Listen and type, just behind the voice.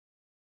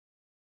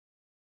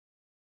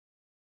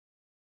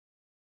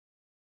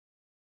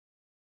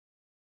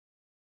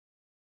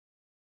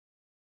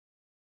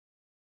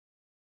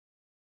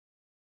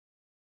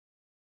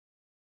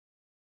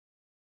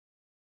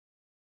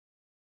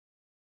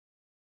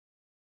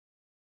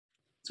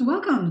So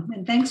welcome,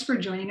 and thanks for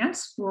joining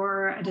us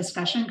for a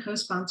discussion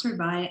co-sponsored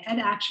by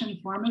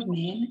EdAction Forum of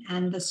Maine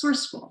and the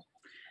Source School.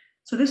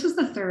 So this is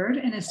the third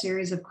in a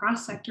series of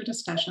cross-sector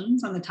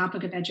discussions on the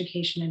topic of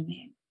education in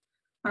Maine.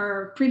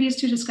 Our previous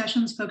two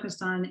discussions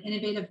focused on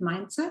innovative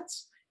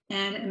mindsets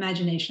and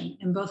imagination,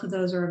 and both of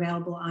those are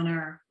available on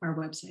our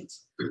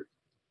websites.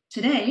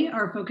 Today,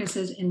 our focus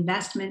is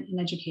investment in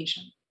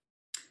education.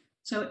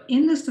 So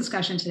in this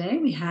discussion today,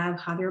 we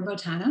have Xavier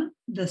Botana,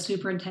 the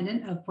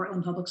Superintendent of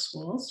Portland Public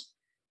Schools,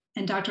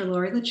 and Dr.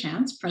 Laurie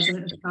Lachance,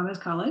 President of Commerce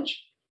College,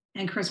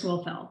 and Chris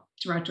Wolfel,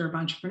 Director of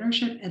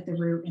Entrepreneurship at the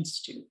Roux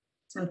Institute.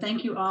 So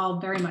thank you all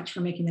very much for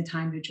making the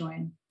time to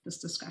join this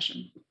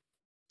discussion.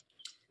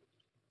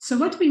 So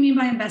what do we mean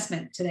by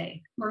investment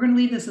today? We're going to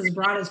leave this as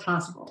broad as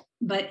possible,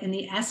 but in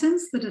the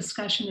essence, the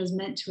discussion is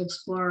meant to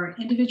explore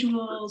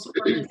individuals,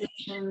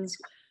 organizations,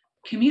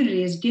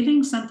 communities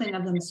giving something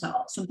of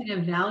themselves, something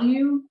of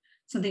value,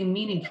 something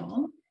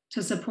meaningful,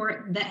 to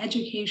support the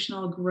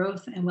educational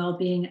growth and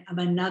well-being of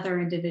another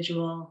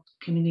individual,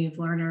 community of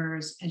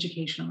learners,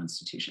 educational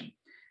institution.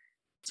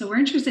 So we're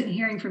interested in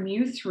hearing from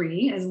you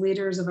three as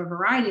leaders of a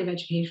variety of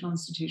educational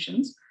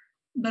institutions,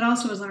 but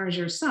also as learners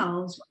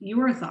yourselves,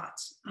 your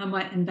thoughts on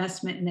what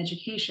investment in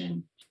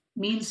education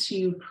means to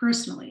you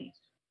personally,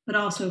 but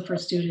also for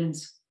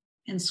students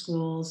and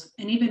schools,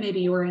 and even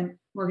maybe your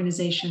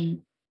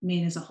organization,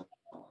 Maine as a whole.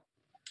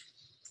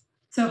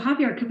 So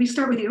Javier, could we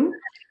start with you?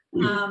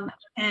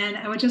 And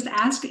I would just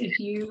ask if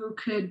you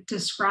could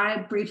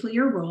describe briefly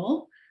your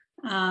role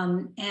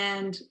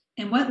and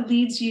what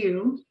leads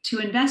you to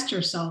invest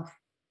yourself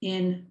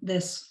in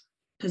this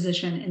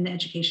position in the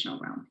educational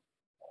realm.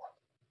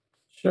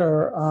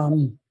 Sure.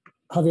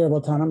 Xavier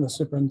Botana, I'm the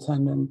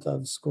superintendent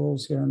of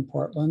schools here in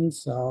Portland.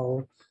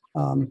 So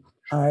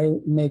I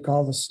make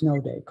all the snow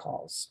day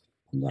calls,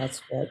 and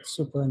that's what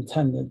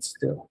superintendents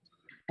do.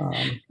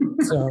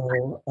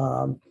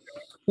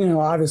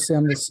 Obviously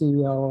I'm the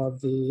CEO of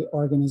the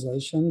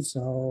organization.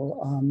 So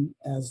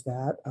as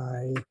that,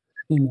 I,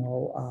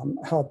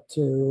 help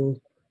to,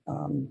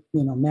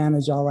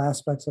 manage all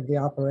aspects of the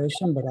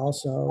operation, but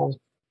also,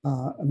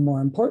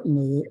 more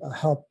importantly,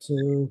 help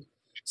to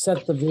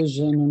set the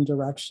vision and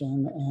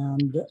direction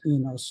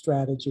and,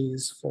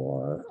 strategies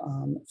for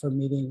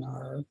meeting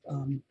our,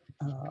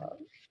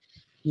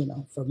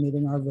 for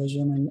meeting our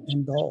vision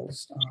and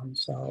goals.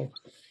 So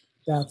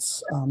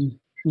that's,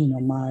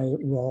 my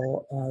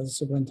role as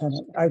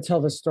superintendent. I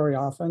tell this story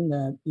often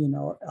that,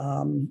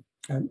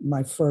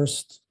 my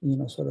first,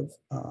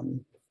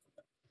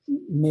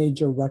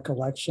 major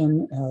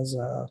recollection as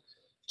a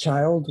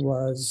child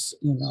was,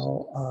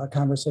 a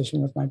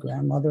conversation with my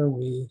grandmother.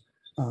 We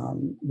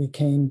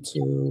came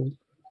to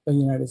the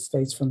United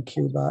States from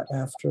Cuba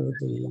after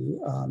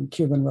the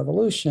Cuban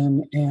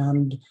Revolution,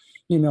 and,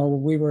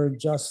 we were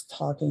just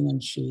talking,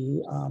 and she,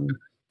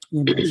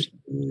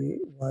 she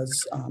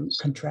was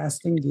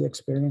contrasting the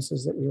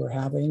experiences that we were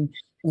having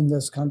in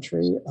this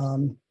country,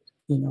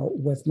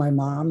 with my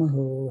mom,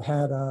 who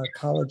had a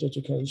college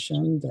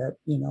education that,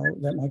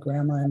 that my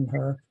grandma and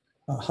her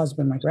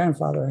husband, my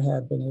grandfather,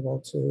 had been able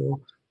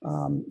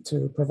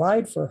to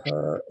provide for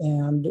her.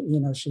 And,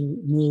 she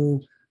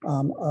knew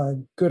a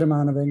good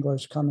amount of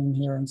English coming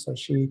here. And so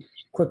she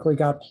quickly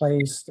got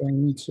placed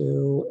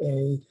into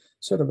a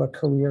sort of a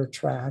career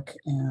track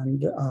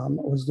and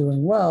was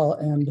doing well.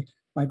 And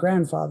my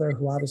grandfather,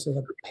 who obviously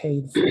had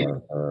paid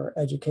for her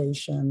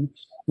education,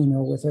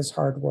 with his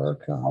hard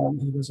work,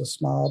 he was a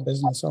small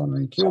business owner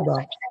in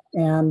Cuba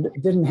and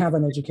didn't have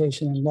an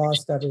education and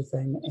lost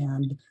everything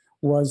and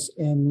was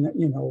in,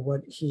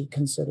 what he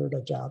considered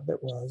a job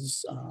that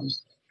was,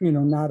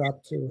 not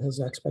up to his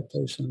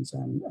expectations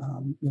and,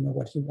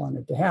 what he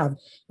wanted to have.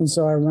 And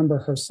so I remember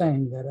her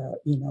saying that,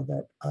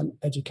 that an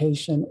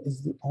education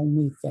is the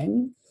only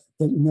thing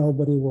that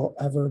nobody will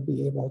ever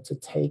be able to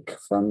take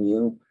from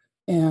you.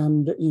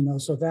 And,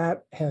 so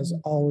that has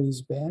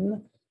always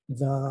been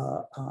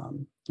the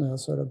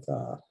sort of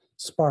the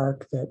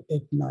spark that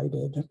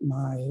ignited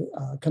my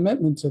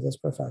commitment to this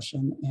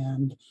profession.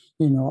 And,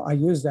 I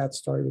use that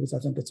story because I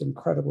think it's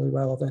incredibly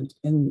relevant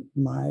in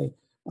my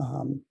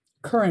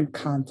current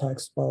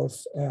context,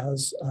 both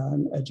as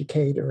an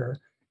educator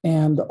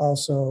and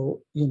also,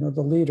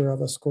 the leader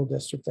of a school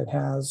district that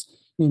has,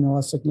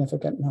 a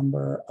significant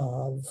number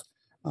of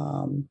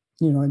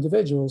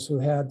individuals who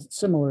had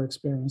similar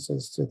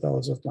experiences to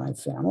those of my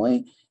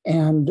family,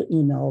 and,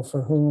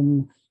 for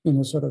whom,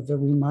 sort of the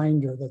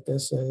reminder that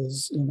this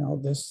is,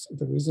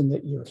 the reason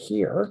that you're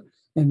here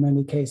in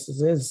many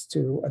cases is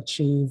to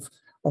achieve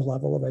a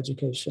level of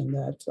education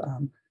that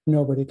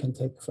nobody can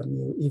take from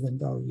you, even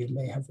though you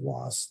may have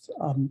lost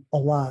a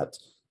lot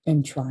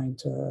in trying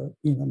to,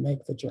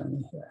 make the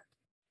journey here.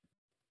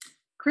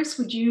 Chris,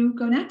 would you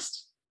go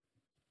next?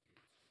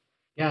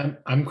 Yeah,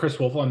 I'm Chris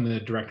Wolfel. I'm the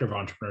Director of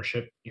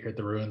Entrepreneurship here at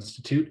the Roux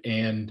Institute.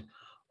 And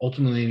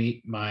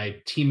ultimately, my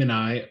team and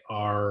I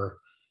are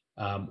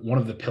one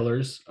of the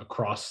pillars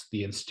across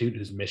the Institute,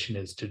 whose mission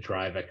is to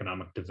drive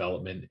economic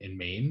development in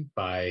Maine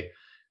by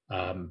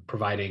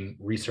providing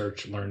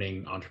research,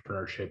 learning,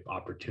 entrepreneurship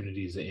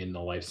opportunities in the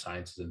life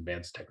sciences and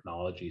advanced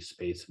technology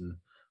space. And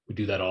we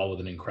do that all with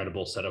an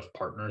incredible set of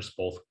partners,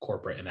 both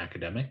corporate and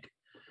academic.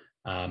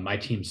 My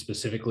team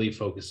specifically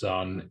focuses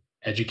on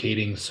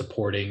educating,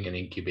 supporting, and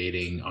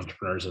incubating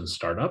entrepreneurs and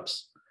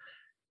startups.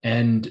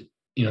 And,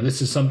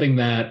 this is something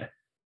that,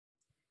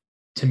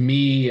 to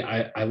me,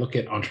 I look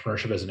at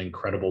entrepreneurship as an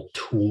incredible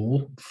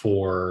tool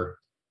for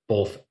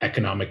both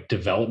economic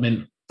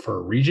development for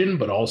a region,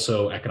 but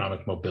also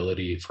economic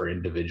mobility for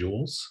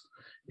individuals.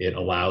 It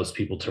allows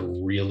people to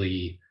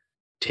really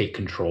take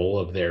control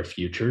of their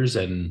futures.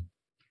 And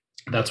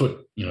that's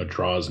what,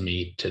 draws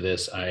me to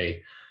this.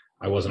 I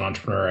was an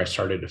entrepreneur. I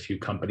started a few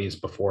companies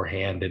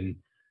beforehand, and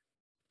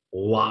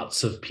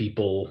lots of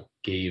people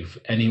gave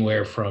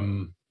anywhere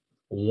from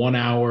 1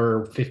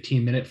 hour,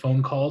 15-minute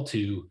phone call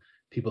to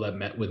people that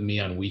met with me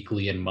on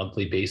weekly and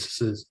monthly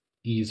basis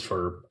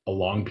for a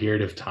long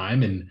period of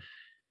time. And,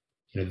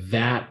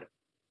 that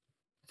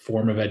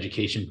form of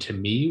education to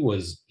me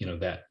was,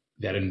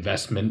 that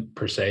investment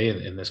per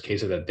se, in this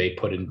case, that they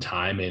put in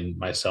time in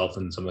myself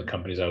and some of the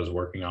companies I was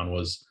working on,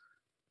 was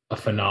a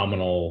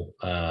phenomenal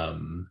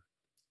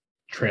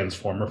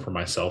transformer for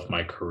myself,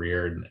 my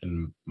career,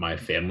 and my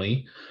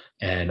family.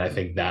 And I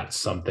think that's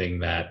something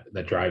that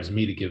drives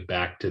me to give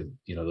back to,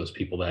 those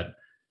people that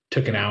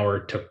took an hour,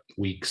 took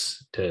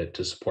weeks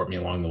to support me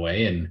along the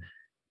way, and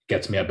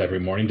gets me up every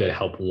morning to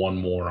help one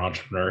more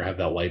entrepreneur have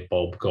that light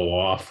bulb go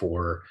off,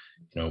 or,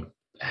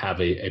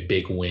 have a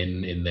big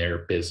win in their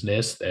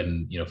business,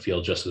 and,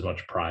 feel just as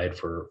much pride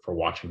for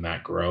watching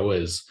that grow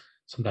as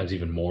sometimes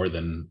even more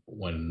than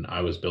when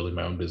I was building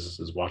my own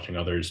businesses. Watching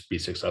others be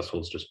successful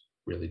has just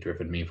really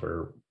driven me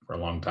for a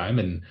long time,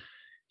 and,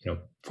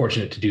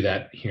 fortunate to do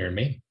that here in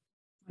Maine.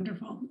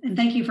 Wonderful. And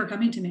thank you for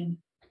coming to Maine.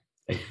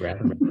 Thank you for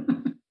having me.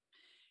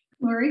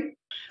 Laurie?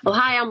 Well,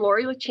 hi, I'm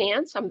Laurie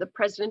Lachance. I'm the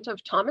president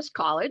of Thomas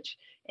College.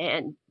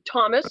 And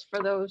Thomas,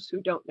 for those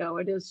who don't know,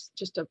 it is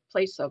just a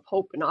place of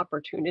hope and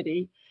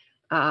opportunity.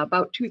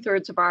 About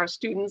 2/3 of our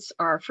students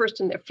are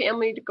first in their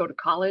family to go to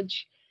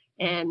college.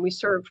 And we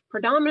serve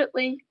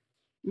predominantly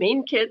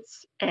Maine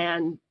kids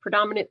and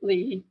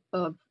predominantly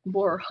of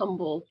more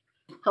humble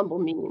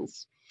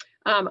means.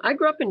 I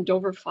grew up in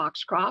Dover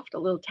Foxcroft, a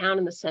little town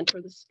in the center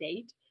of the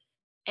state,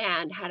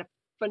 and had a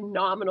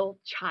phenomenal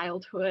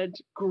childhood,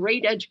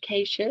 great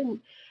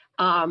education.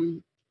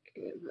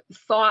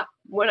 Thought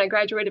when I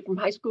graduated from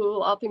high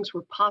school, all things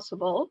were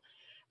possible.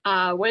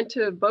 Went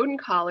to Bowdoin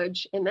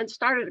College and then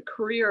started a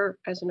career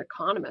as an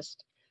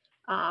economist,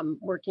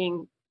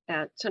 working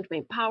at Central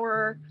Maine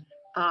Power,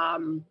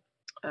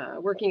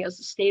 working as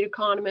a state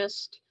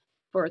economist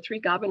for 3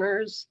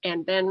 governors,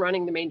 and then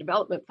running the Maine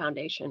Development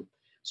Foundation.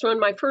 So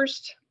in my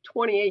first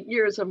 28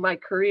 years of my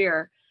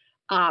career,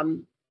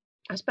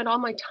 I spent all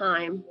my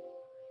time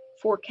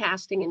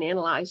forecasting and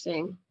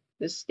analyzing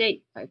the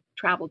state. I've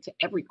traveled to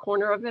every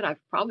corner of it. I've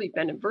probably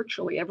been in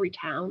virtually every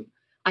town.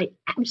 I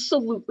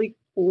absolutely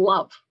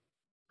love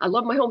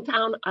my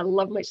hometown. I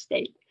love my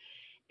state.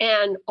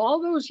 And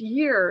all those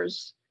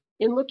years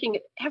in looking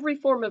at every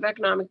form of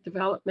economic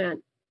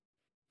development,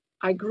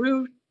 I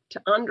grew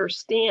to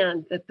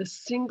understand that the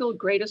single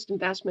greatest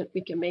investment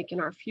we can make in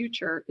our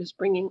future is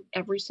bringing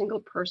every single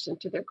person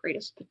to their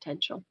greatest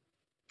potential.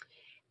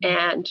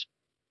 And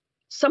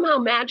somehow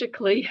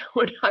magically,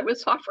 when I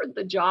was offered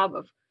the job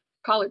of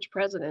college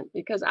president,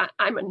 because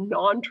I'm a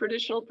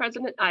non-traditional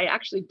president, I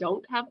actually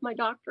don't have my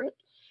doctorate.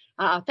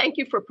 Thank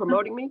you for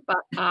promoting me,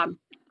 but I'm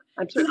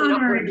certainly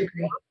not going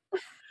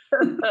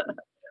to.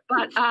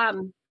 But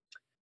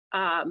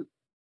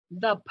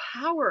the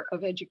power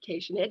of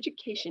education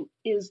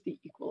is the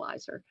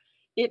equalizer.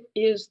 It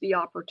is the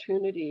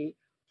opportunity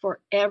for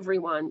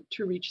everyone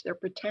to reach their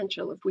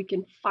potential if we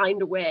can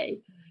find a way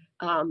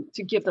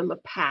to give them a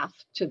path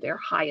to their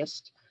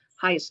highest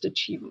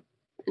achievement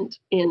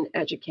in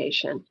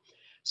education.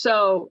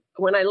 So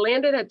when I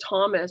landed at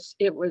Thomas,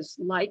 it was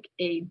like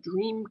a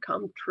dream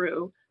come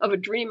true of a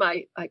dream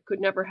I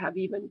could never have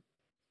even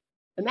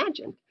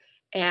imagined.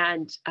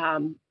 And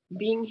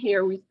being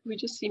here, we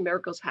just see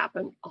miracles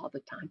happen all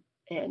the time.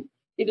 And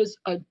it is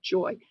a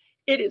joy.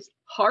 It is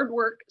hard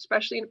work,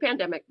 especially in a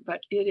pandemic,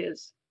 but it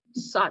is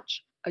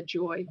such a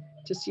joy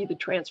to see the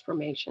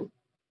transformation.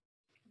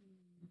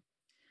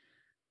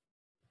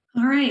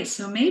 All right,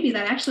 so maybe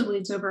that actually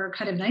leads over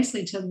kind of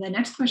nicely to the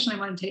next question I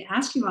wanted to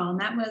ask you all, and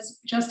that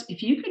was just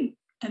if you could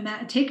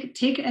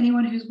take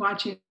anyone who's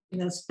watching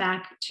this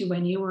back to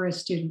when you were a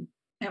student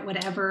at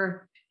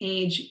whatever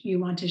age you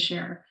want to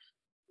share.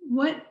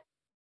 What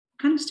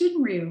kind of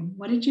student were you?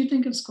 What did you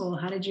think of school?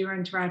 How did you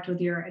interact with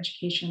your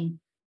education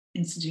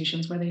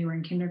institutions, whether you were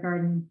in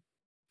kindergarten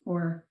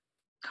or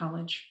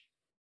college?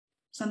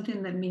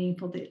 Something that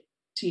meaningful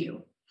to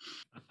you.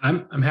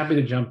 I'm happy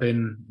to jump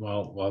in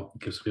while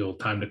it gives people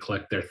time to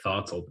collect their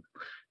thoughts. I'll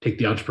take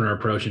the entrepreneur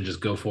approach and just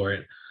go for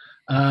it.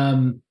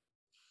 I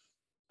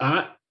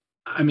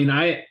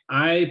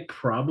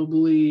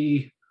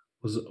probably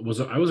was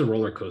a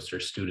roller coaster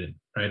student,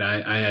 right?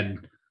 I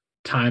had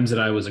times that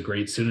I was a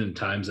great student and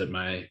times that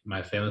my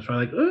family was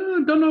probably like, oh,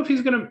 don't know if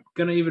he's gonna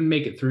even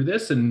make it through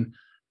this. And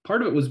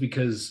part of it was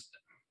because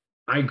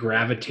I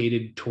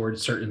gravitated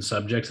towards certain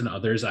subjects and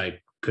others I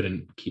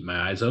couldn't keep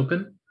my eyes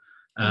open.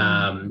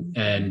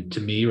 And to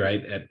me,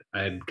 right, I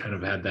had kind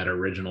of had that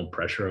original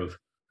pressure of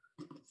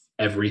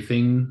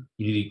everything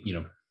you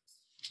need,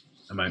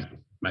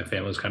 my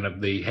family was kind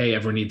of the, hey,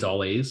 everyone needs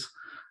all A's.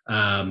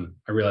 I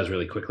realized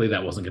really quickly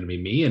that wasn't going to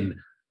be me. And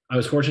I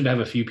was fortunate to have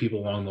a few people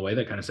along the way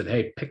that kind of said,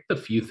 hey, pick the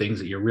few things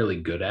that you're really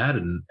good at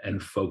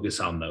and focus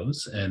on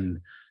those. And,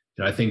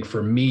 I think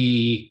for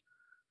me,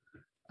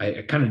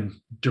 I kind of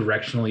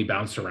directionally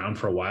bounced around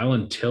for a while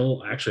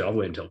until actually all the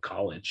way until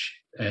college,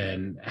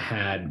 and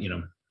had,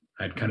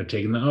 I'd kind of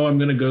taken I'm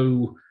going to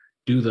go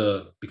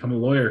become a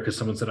lawyer because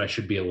someone said I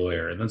should be a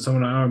lawyer. And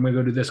then I'm going to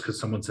go do this because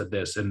someone said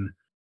this. And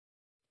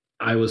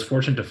I was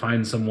fortunate to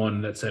find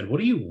someone that said, what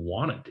do you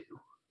want to do?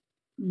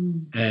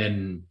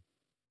 And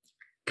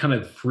kind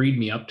of freed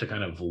me up to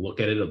kind of look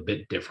at it a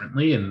bit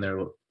differently. And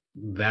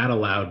that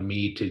allowed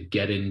me to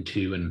get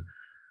into, and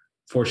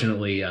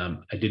fortunately, I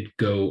did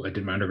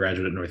my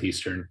undergraduate at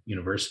Northeastern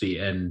University.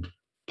 And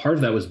part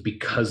of that was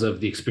because of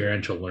the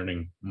experiential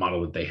learning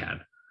model that they had,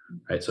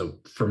 right? So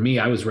for me,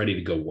 I was ready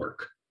to go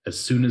work as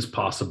soon as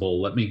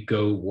possible. Let me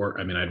go work.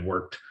 I mean, I'd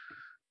worked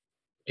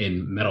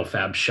in metal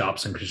fab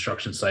shops and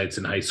construction sites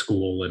in high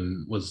school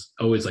and was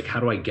always like, how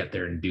do I get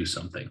there and do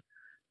something?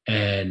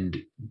 And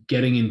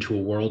getting into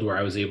a world where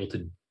I was able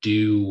to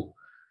do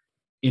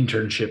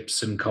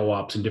internships and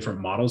co-ops and different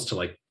models to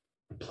like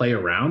play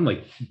around,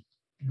 like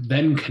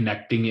then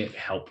connecting it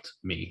helped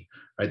me,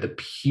 right? The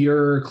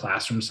pure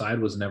classroom side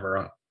was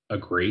never a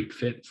great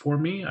fit for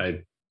me.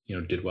 I,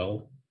 did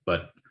well,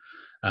 but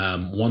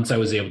once I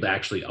was able to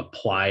actually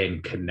apply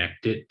and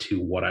connect it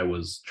to what I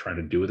was trying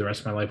to do with the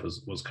rest of my life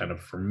was kind of,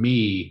 for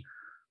me,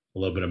 a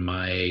little bit of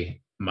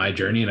my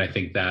journey. And I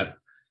think that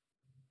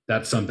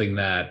that's something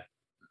that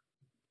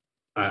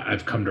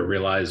I've come to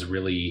realize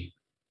really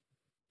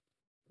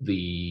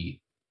the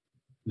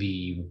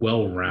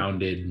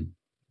well-rounded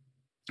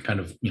kind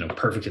of,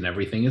 perfect in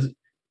everything it's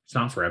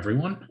not for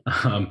everyone.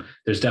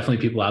 There's definitely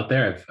people out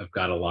there. I've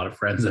got a lot of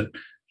friends that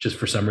just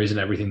for some reason,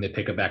 everything they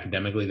pick up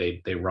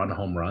academically, they run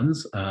home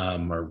runs,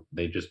 or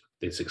they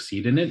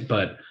succeed in it.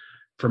 But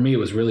for me, it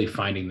was really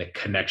finding the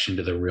connection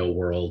to the real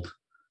world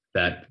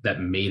that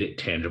made it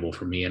tangible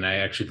for me. And I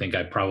actually think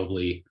I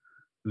probably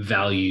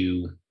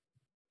value,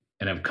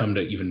 and I've come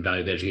to even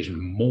value the education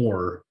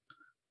more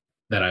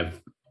and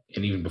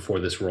even before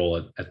this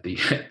role at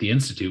the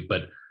Institute,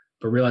 but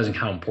realizing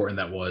how important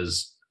that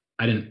was.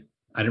 I didn't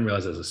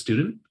realize as a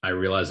student. I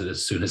realized it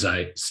as soon as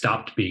I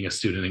stopped being a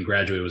student and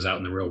graduated, was out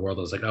in the real world.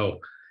 I was like, oh,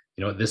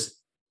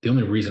 the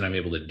only reason I'm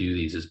able to do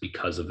these is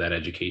because of that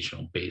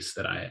educational base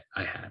that I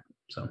had.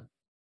 So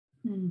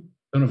I don't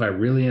know if I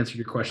really answered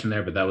your question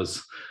there, but that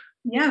was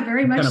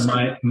very much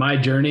kind of my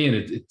journey. And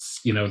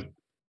it's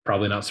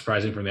probably not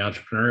surprising from the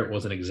entrepreneur. It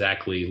wasn't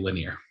exactly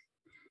linear.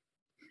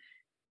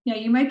 Yeah,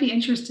 you might be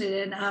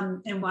interested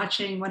in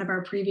watching one of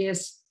our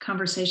previous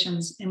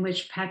conversations in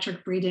which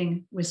Patrick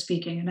Breeding was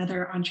speaking,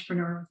 another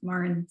entrepreneur with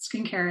Marin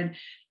Skincare. And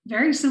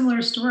very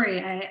similar story.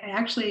 I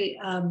actually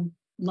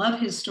love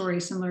his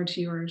story, similar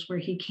to yours, where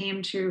he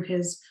came to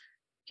his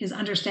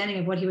understanding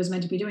of what he was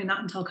meant to be doing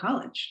not until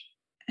college.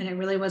 And it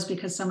really was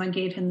because someone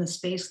gave him the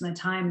space and the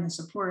time and the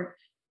support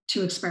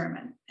to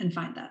experiment and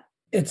find that.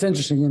 It's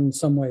interesting in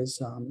some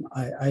ways.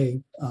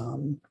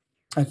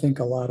 I think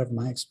a lot of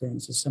my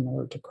experience is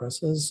similar to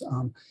Chris's.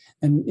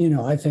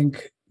 And, I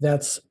think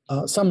that's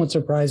somewhat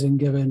surprising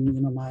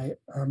given, my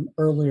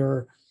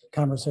earlier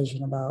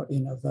conversation about,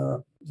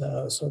 the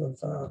sort of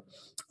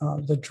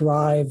the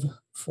drive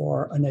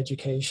for an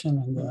education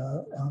and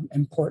the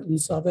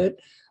importance of it.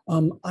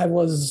 I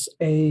was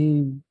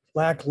a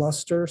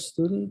lackluster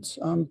student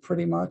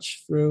pretty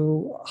much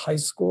through high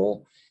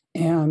school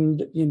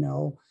and,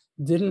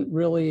 didn't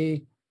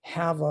really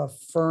have a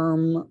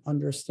firm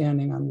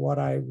understanding on what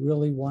I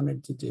really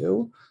wanted to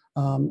do.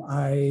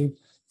 I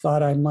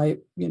thought I might,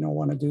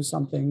 want to do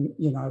something,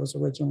 I was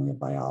originally a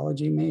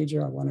biology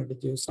major. I wanted to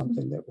do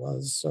something that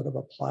was sort of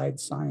applied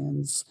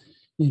science,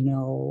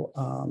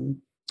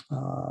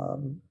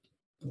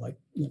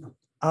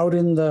 out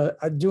in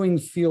doing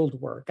field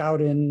work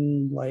out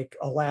in like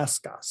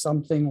Alaska,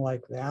 something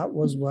like that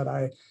was what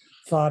I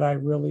thought I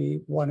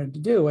really wanted to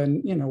do.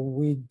 And,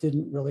 we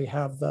didn't really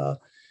have the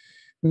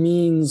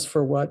means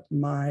for what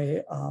my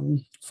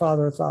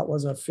father thought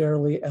was a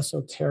fairly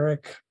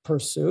esoteric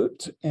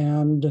pursuit.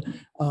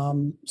 And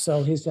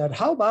so he said,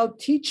 how about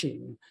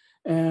teaching?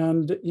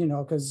 And,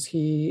 because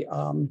he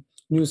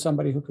knew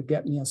somebody who could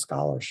get me a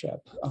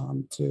scholarship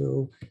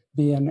to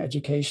be an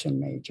education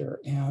major.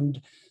 And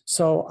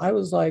so I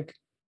was like,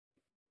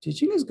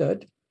 teaching is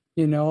good.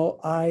 Even though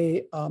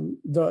I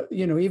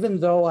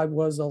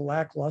was a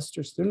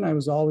lackluster student, I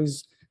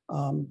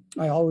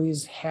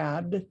always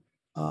had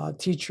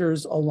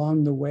teachers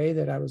along the way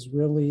that I was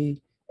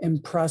really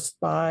impressed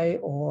by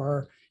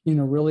or,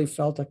 really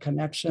felt a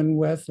connection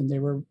with. And they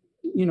were,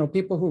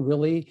 people who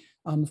really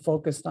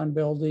focused on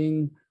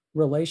building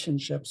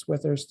relationships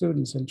with their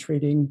students and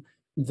treating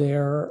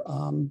their,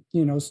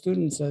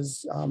 students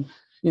as,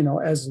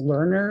 as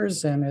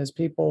learners and as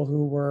people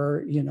who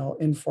were,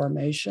 in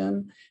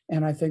formation.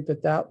 And I think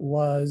that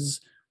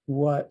was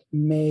what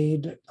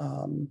made,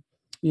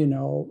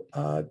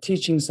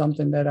 teaching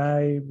something that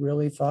I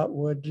really thought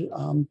would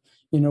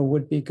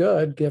be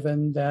good,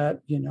 given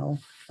that,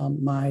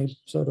 my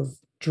sort of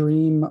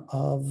dream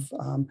of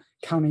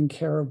counting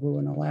caribou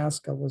in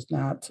Alaska was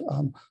not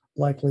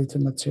likely to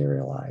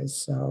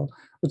materialize. So,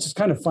 which is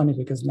kind of funny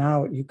because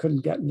now you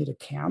couldn't get me to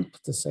camp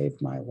to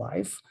save my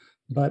life.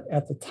 But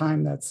at the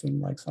time, that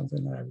seemed like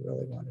something that I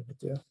really wanted to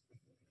do.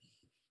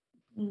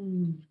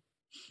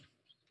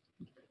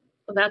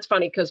 Well, that's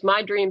funny because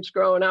my dreams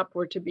growing up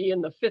were to be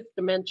in the fifth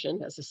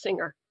dimension as a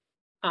singer.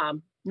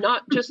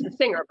 Not just a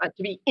singer, but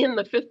to be in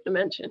the fifth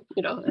dimension,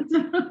 that's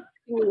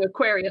in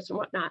Aquarius and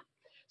whatnot.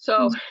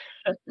 So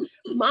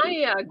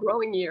my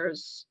growing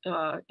years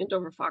in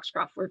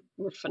Dover-Foxcroft were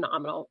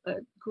phenomenal.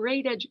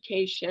 Great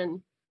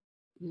education,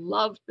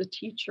 loved the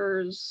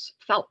teachers,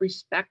 felt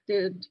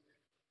respected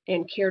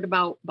and cared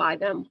about by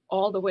them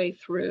all the way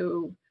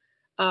through.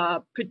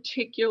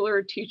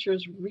 Particular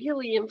teachers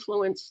really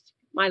influenced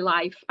my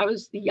life. I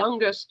was the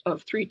youngest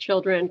of three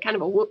children, kind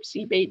of a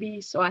whoopsie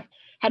baby. So I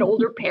had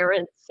older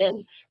parents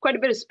and quite a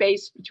bit of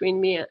space between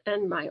me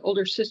and my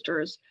older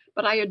sisters,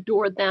 but I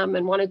adored them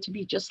and wanted to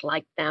be just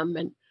like them.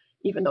 And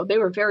even though they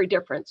were very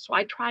different, so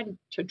I tried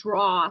to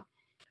draw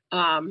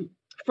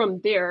from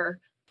their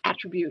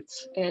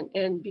attributes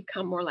and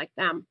become more like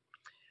them.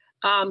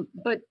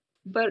 But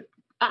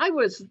I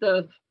was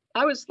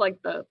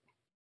like the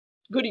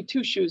goody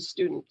two shoes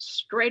student,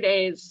 straight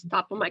A's,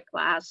 top of my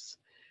class.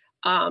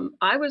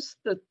 I was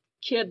the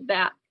kid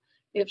that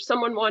if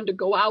someone wanted to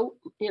go out,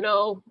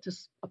 to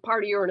a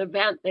party or an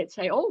event, they'd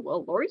say, "Oh,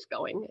 well, Laurie's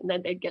going," and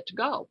then they'd get to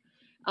go.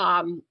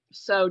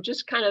 So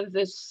just kind of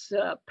this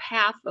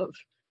path of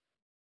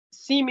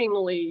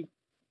seemingly,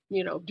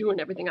 doing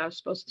everything I was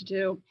supposed to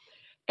do,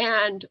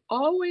 and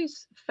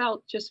always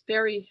felt just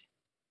very,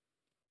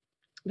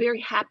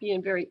 very happy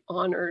and very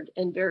honored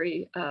and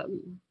very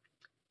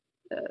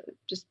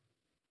just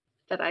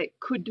that I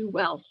could do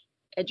well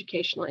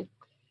educationally.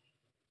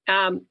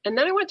 And then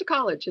I went to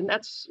college, and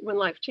that's when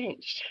life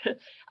changed.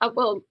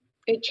 Well,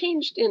 it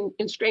changed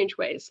in strange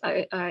ways.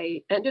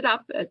 I ended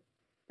up at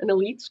an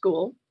elite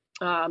school,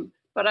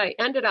 but I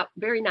ended up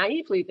very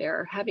naively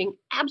there, having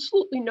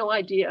absolutely no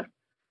idea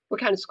what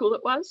kind of school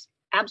it was.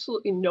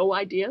 Absolutely no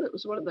idea. It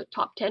was one of the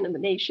top 10 in the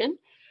nation.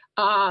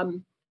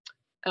 No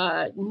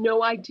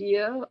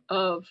idea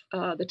of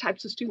the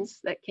types of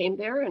students that came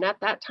there. And at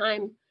that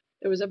time,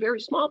 there was a very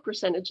small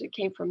percentage that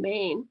came from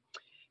Maine.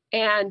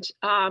 And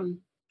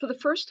for the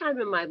first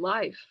time in my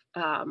life,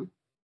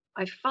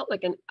 I felt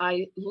like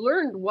I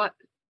learned what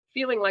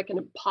feeling like an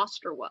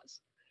imposter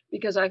was,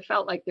 because I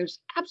felt like there's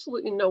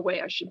absolutely no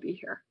way I should be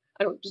here.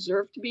 I don't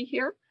deserve to be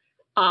here.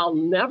 I'll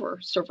never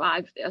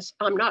survive this.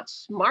 I'm not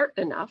smart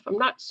enough. I'm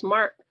not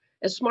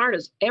as smart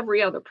as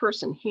every other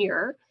person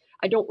here.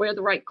 I don't wear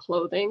the right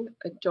clothing.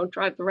 I don't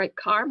drive the right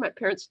car. My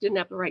parents didn't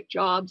have the right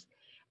jobs.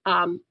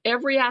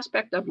 Every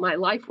aspect of my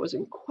life was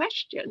in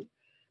question,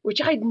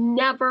 which I'd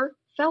never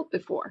felt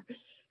before.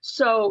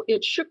 So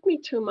it shook me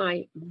to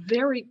my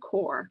very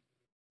core.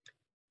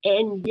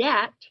 And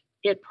yet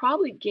it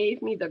probably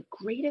gave me the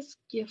greatest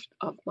gift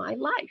of my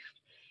life.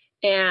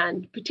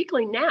 And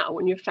particularly now,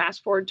 when you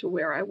fast forward to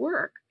where I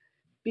work,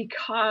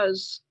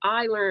 because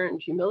I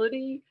learned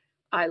humility,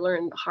 I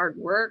learned hard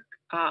work.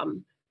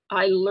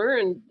 I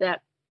learned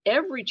that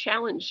every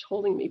challenge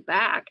holding me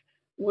back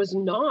was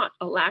not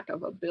a lack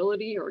of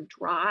ability or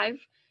drive.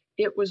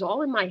 It was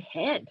all in my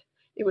head.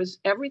 It was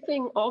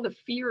everything, all the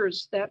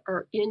fears that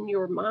are in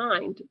your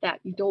mind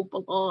that you don't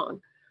belong.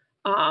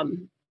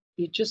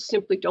 You just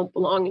simply don't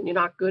belong and you're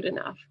not good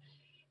enough.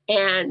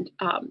 And,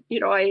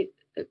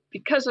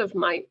 because of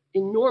my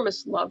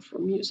enormous love for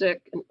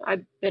music, and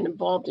I've been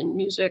involved in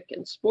music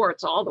and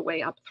sports all the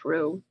way up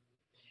through,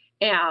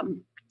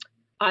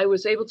 I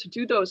was able to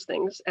do those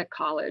things at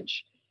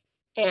college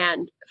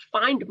and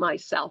find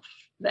myself,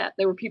 that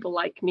there were people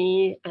like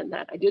me and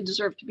that I did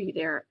deserve to be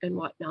there and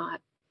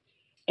whatnot.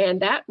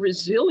 And that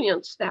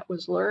resilience that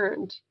was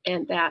learned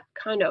and that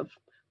kind of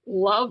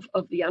love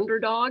of the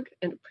underdog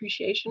and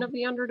appreciation of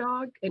the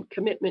underdog and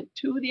commitment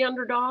to the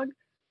underdog,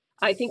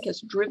 I think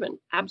has driven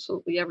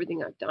absolutely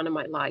everything I've done in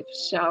my life.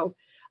 So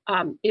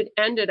it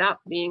ended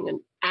up being an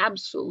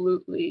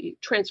absolutely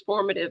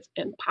transformative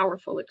and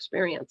powerful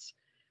experience.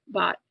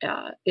 But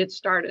it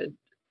started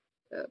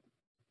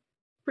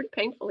pretty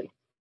painfully.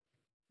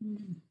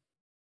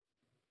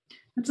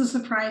 That's a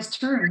surprise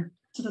turn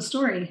to the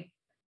story.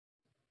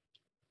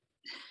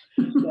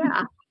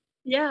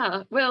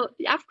 Yeah. Well,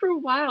 after a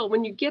while,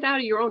 when you get out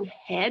of your own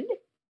head,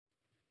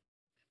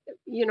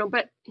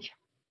 but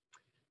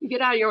you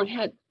get out of your own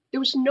head, there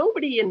was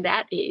nobody in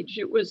that age.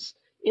 It was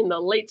in the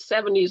late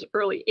 70s,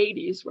 early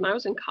 80s when I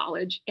was in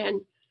college,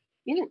 and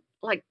you didn't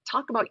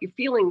talk about your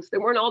feelings.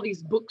 There weren't all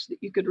these books that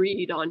you could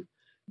read on,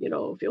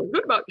 feel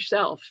good about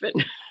yourself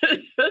and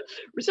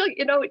resilience.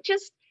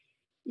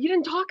 You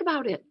didn't talk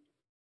about it.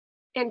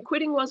 and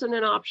quitting wasn't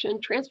an option.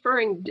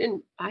 Transferring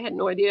I had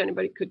no idea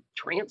anybody could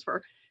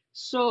transfer.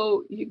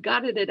 So you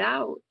gutted it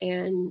out.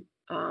 And,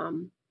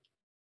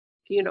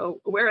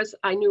 whereas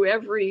I knew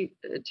every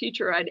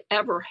teacher I'd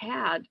ever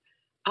had,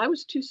 I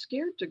was too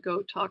scared to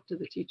go talk to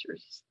the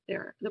teachers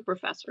there, the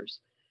professors.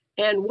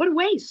 And what a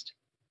waste.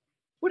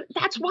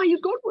 That's why you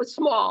go to a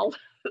small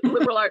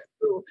liberal arts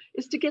school,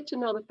 is to get to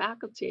know the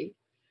faculty.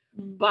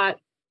 But,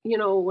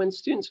 when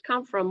students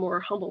come from more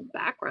humble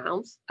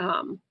backgrounds,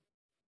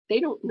 they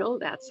don't know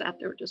that's at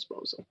their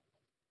disposal.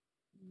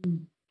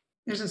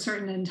 There's a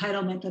certain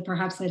entitlement that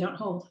perhaps they don't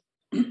hold.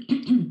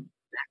 Exactly.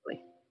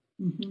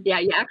 Mm-hmm. Yeah,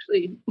 you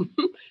actually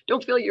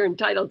don't feel you're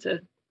entitled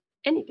to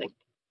anything.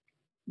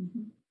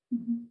 Mm-hmm.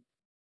 Mm-hmm.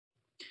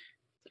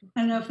 I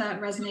don't know if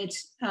that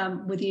resonates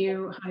with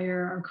you,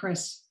 Javier or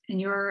Chris, in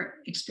your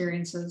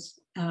experiences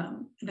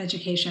of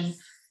education.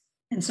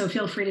 And so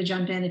feel free to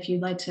jump in if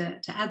you'd like to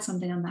add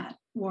something on that,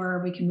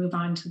 or we can move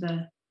on to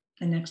the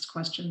next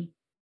question.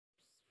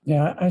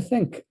 Yeah, I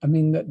think,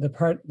 the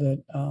part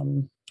that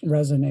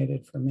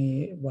resonated for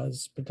me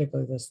was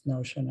particularly this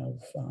notion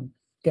of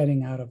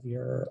getting out of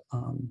your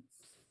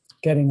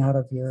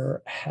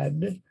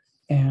head,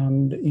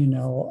 and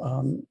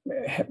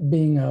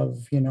being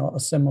of a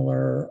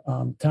similar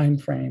time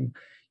frame,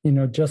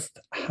 just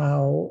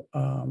how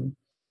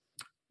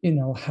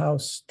how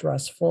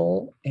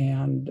stressful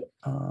and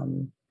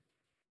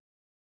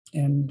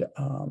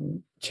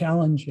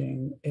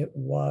challenging it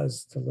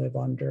was to live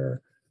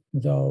under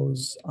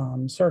those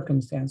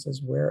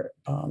circumstances where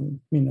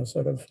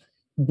sort of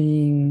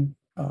being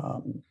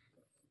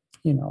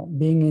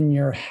being in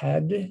your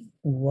head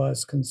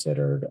was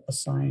considered a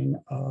sign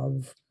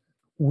of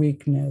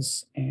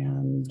weakness,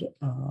 and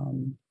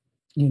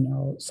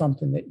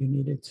something that you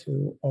needed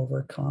to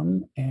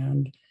overcome.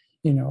 And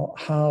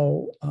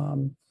how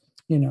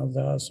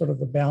the sort of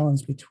the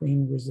balance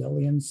between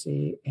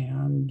resiliency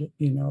and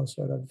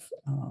sort of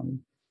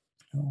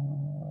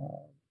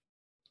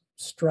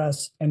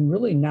stress, and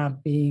really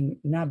not being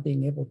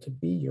able to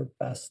be your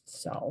best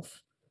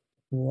self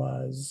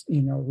was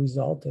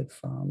resulted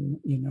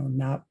from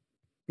not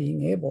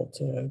being able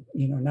to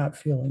not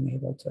feeling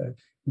able to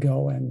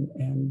go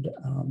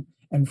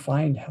and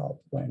find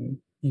help when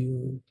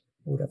you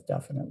would have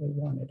definitely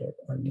wanted it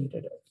or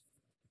needed it.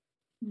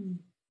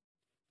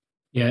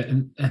 Yeah,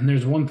 and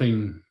there's one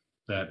thing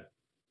that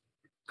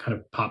kind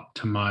of popped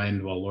to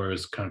mind while Laura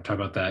was kind of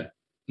talking about that,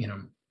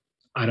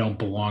 I don't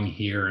belong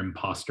here,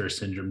 imposter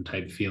syndrome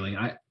type feeling.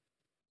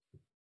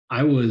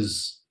 I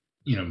was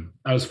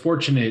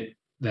fortunate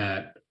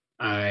that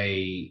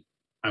I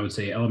would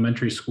say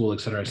elementary school, et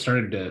cetera, I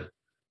started to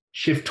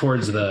shift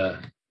towards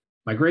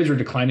my grades were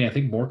declining, I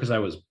think more because I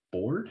was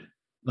bored.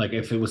 Like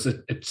if it was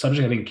a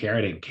subject I didn't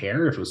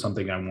care. If it was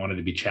something I wanted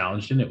to be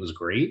challenged in, it was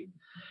great.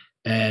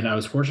 And I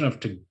was fortunate enough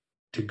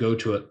to go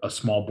to a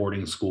small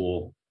boarding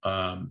school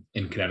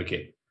in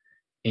Connecticut.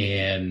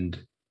 And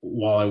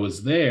while I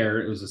was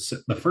there, it was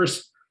the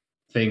first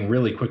thing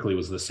really quickly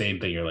was the same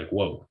thing. You're like,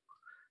 whoa,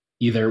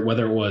 either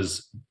whether it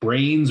was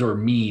brains or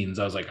means,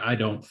 I was like, I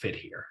don't fit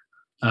here.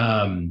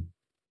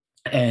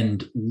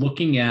 And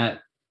looking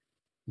at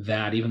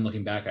that, even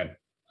looking back, I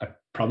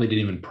probably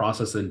didn't even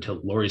process it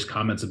until Laurie's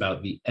comments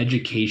about the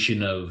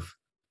education of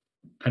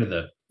kind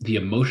of the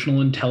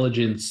emotional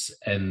intelligence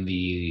and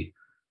the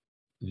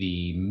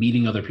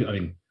meeting other people. I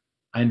mean,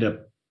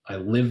 I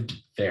lived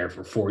there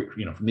for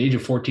from the age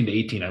of 14 to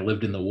 18, I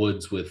lived in the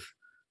woods with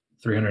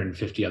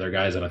 350 other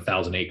guys on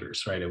 1,000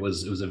 acres, right? It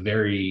was a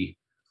very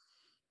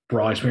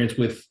broad experience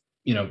with,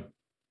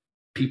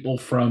 people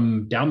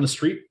from down the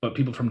street, but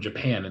people from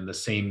Japan in the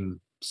same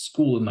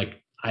school. And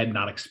like, I had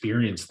not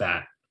experienced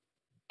that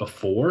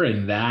before.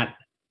 And that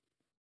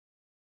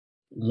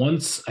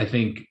once I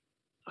think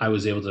I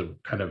was able to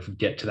kind of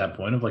get to that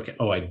point of like,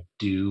 oh, I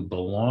do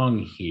belong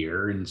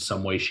here in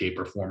some way, shape,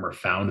 or form, or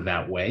found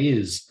that way,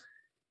 is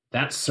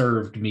that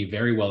served me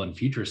very well in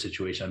future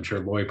situations. I'm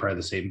sure Laurie probably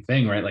the same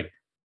thing, right? Like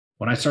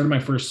when I started my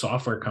first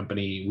software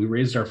company, we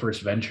raised our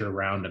first venture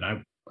round and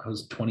I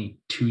was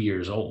 22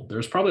 years old.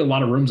 There's probably a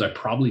lot of rooms I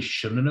probably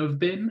shouldn't have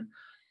been,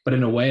 but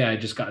in a way I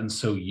just gotten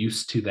so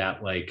used to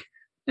that, like,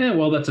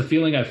 well, that's a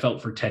feeling I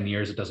felt for 10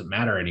 years. It doesn't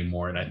matter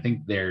anymore. And I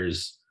think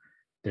there's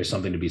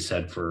something to be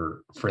said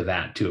for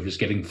that too, of just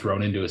getting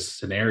thrown into a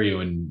scenario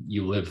and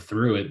you live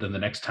through it. Then the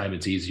next time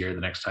it's easier,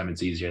 the next time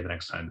it's easier, the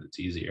next time it's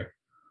easier.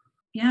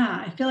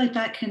 Yeah, I feel like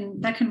that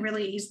can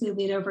really easily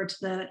lead over to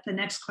the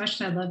next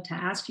question I'd love to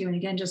ask you. And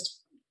again,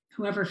 just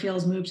whoever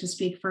feels moved to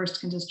speak first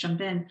can just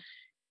jump in.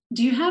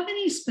 Do you have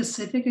any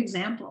specific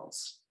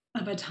examples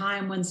of a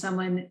time when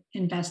someone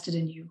invested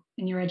in you,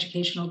 in your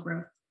educational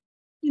growth?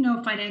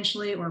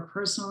 Financially or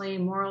personally,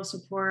 moral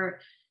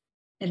support,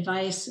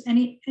 advice,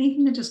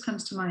 anything that just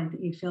comes to mind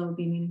that you feel would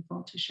be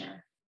meaningful to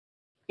share?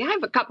 Yeah, I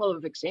have a couple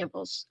of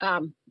examples.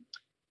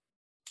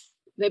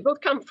 They both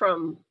come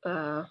from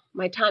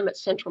my time at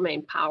Central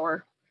Maine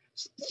Power.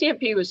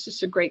 CMP was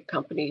just a great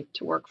company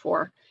to work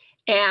for.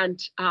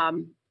 And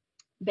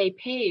they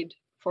paid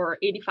for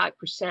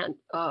 85%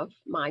 of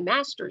my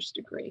master's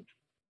degree.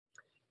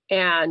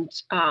 And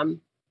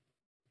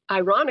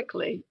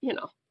ironically,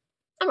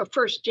 I'm a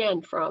first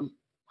gen from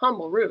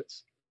humble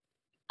roots.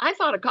 I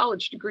thought a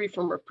college degree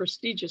from a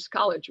prestigious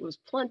college was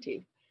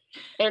plenty.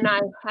 And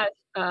I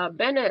had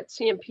been at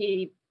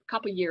CMP a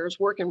couple of years,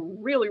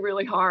 working really,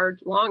 really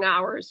hard, long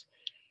hours.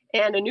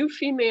 And a new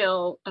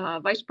female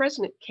vice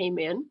president came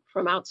in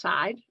from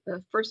outside,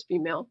 the first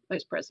female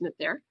vice president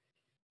there.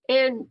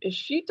 And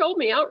she told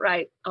me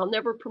outright, I'll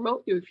never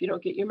promote you if you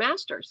don't get your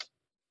master's,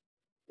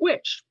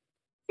 which,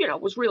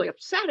 was really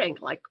upsetting.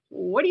 Like,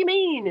 what do you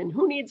mean? And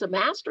who needs a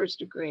master's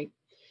degree?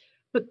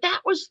 But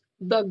that was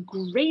the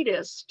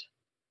greatest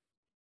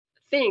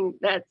thing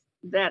that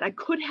I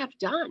could have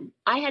done.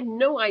 I had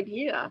no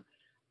idea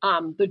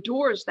the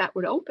doors that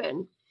would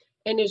open.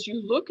 And as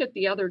you look at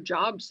the other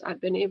jobs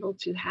I've been able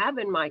to have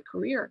in my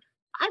career,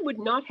 I would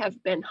not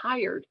have been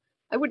hired.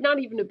 I would not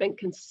even have been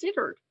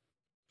considered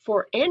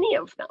for any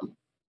of them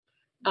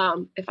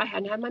if I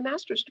hadn't had my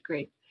master's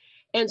degree.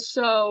 And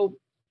so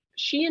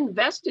she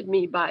invested in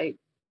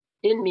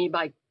me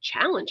by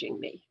challenging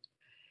me,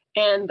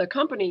 and the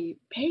company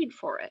paid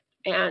for it.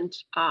 And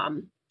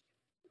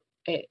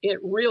it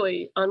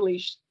really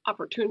unleashed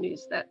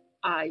opportunities that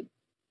I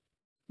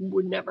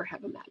would never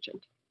have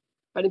imagined,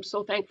 but I'm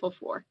so thankful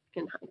for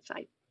in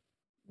hindsight.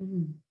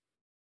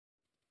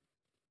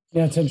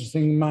 Yeah, it's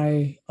interesting.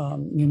 My,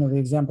 the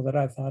example that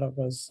I thought of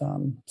was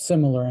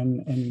similar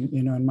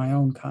in my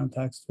own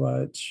context,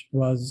 which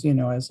was,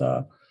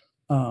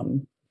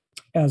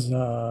 as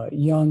a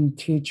young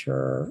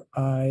teacher,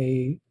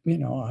 I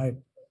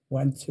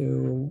went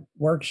to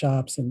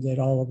workshops and did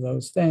all of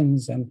those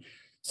things. And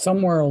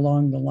somewhere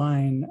along the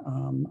line,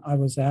 I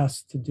was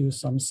asked to do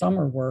some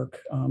summer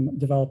work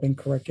developing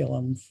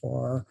curriculum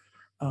for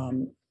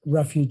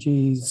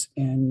refugees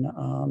in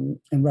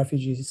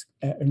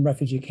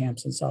refugee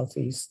camps in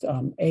Southeast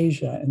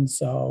Asia. And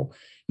so,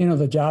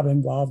 the job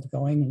involved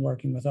going and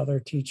working with other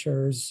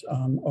teachers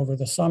over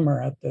the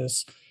summer at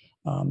this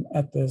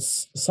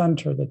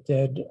center that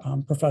did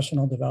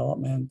professional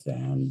development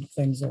and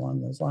things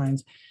along those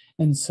lines.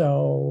 And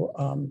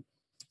so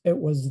it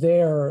was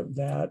there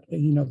that,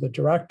 the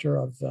director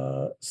of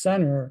the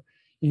center,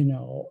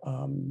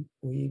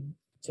 we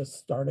just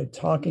started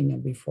talking,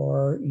 and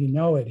before you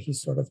know it, he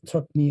sort of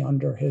took me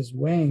under his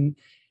wing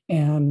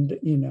and,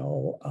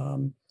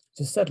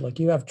 just said, like,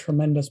 you have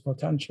tremendous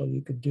potential.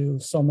 You could do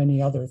so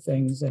many other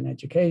things in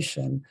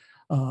education.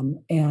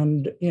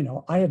 And,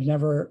 I had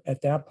never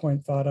at that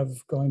point thought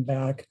of going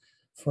back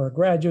for a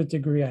graduate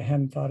degree. I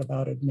hadn't thought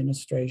about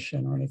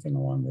administration or anything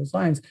along those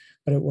lines,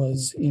 but it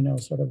was,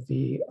 sort of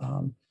the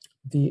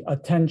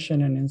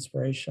attention and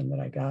inspiration that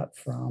I got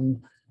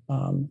from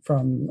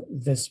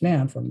this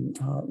man, from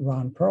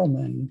Ron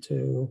Perlman,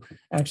 to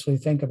actually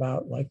think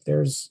about, like,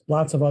 there's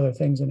lots of other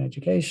things in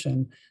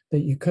education that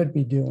you could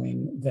be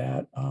doing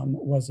that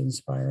was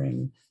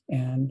inspiring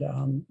and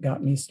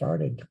got me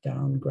started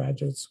down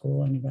graduate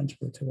school and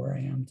eventually to where I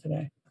am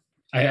today.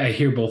 I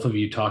hear both of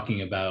you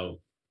talking about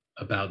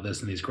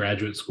this and these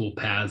graduate school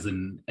paths,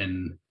 and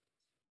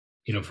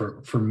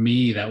for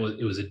me,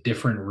 it was a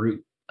different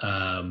route.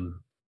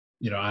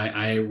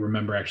 I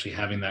remember actually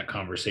having that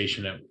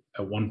conversation at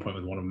one point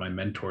with one of my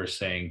mentors,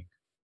 saying,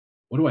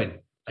 what do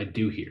I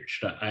do here?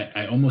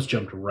 I almost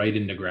jumped right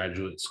into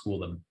graduate school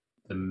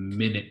the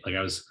minute, like,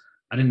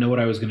 I didn't know what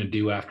I was going to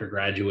do after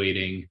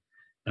graduating.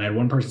 And I had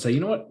one person say, you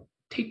know what,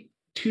 take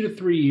 2 to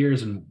 3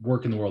 years and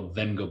work in the world,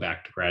 then go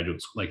back to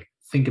graduate school. Like,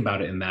 think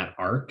about it in that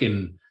arc.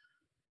 And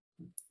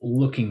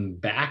looking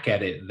back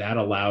at it, that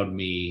allowed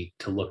me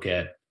to look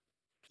at,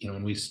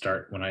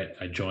 when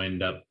I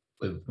joined up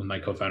with my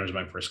co-founders of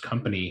my first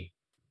company,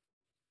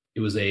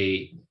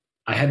 I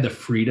had the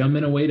freedom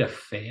in a way to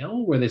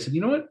fail, where they said,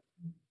 you know what,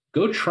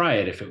 go try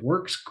it. If it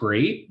works,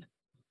 great.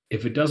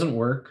 If it doesn't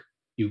work,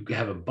 you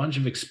have a bunch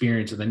of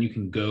experience, and then you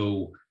can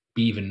go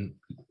even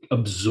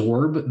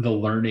absorb the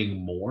learning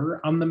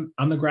more on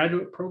the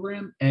graduate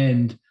program.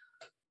 And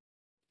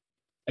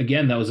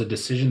again, that was a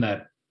decision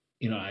that,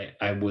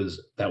 I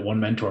was, that one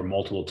mentor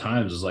multiple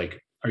times was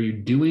like, are you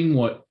doing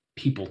what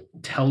people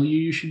tell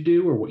you should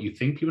do, or what you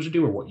think people should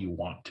do, or what you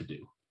want to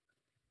do?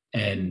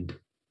 And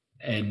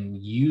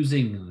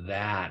using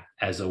that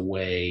as a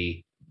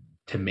way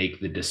to make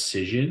the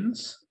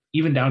decisions,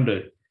 even down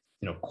to,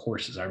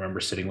 courses. I remember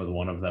sitting with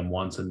one of them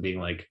once and being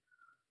like,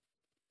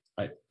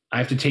 I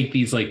have to take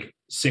these like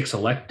 6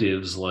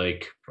 electives,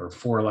 or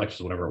 4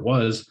 electives, whatever it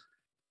was.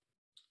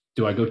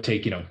 Do I go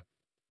take,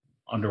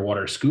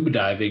 underwater scuba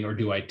diving, or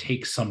do I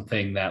take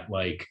something that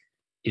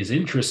is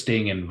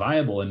interesting and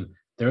viable? And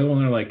they're the one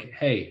that are like,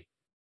 hey,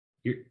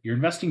 you're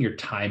investing your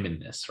time in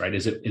this, right?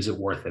 Is it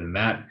worth it? And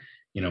that,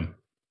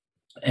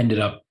 ended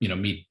up,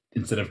 me,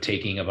 instead of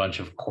taking a bunch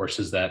of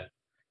courses that,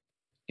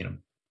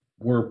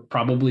 were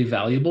probably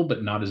valuable,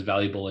 but not as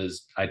valuable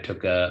as I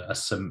took a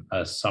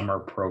summer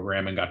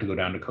program and got to go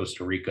down to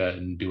Costa Rica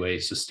and do a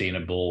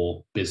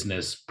sustainable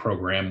business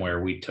program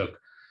where we took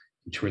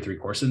 2 or 3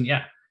 courses. And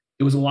yeah,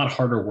 it was a lot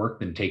harder work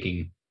than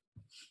taking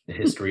the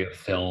history of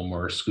film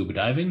or scuba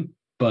diving.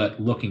 But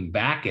looking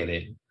back at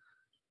it,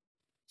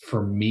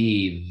 for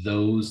me,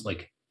 those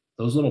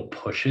little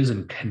pushes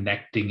and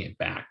connecting it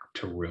back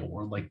to real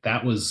world, like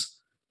that was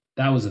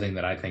the thing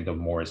that I think of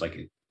more as like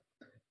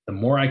the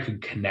more I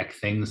could connect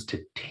things to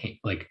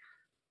like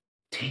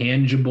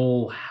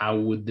tangible, how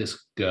would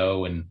this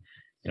go? And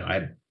I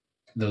had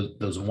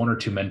those one or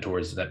two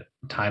mentors that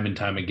time and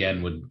time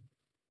again would,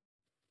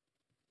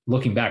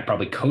 looking back,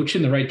 probably coach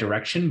in the right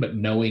direction, but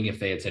knowing if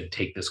they had said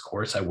take this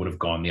course, I would have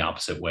gone the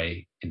opposite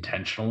way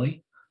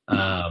intentionally.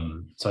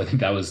 So I think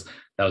that was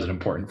an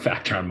important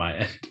factor on my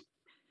end.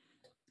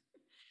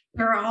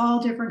 There are all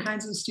different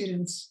kinds of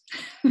students.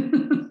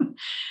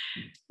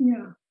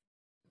 Yeah.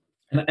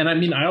 And I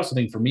mean, I also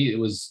think for me, it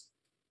was,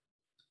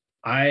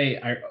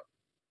 I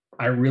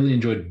really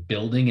enjoyed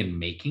building and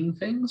making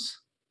things,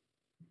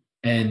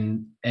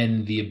 and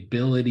the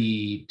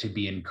ability to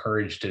be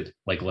encouraged to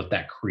like let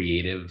that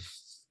creative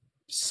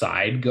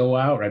side go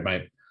out,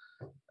 right?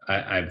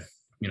 I've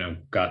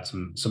got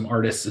some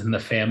artists in the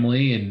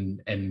family,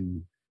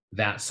 and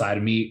that side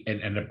of me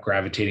and ended up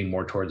gravitating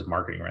more towards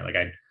marketing, right? Like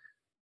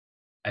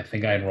I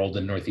think I enrolled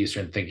in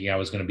Northeastern thinking I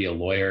was going to be a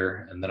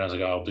lawyer, and then I was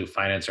like, oh, I'll do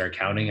finance or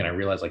accounting, and I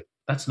realized like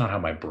that's not how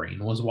my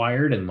brain was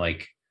wired, and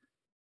like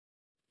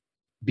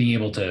being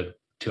able to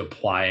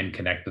apply and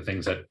connect the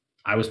things that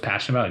I was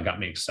passionate about and got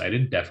me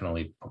excited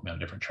definitely put me on a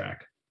different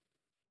track.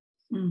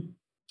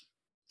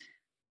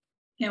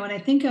 Yeah, when I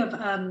think of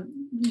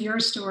your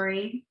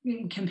story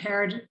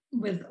compared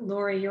with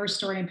Laurie, your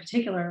story in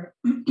particular,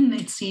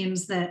 it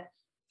seems that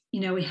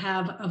we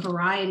have a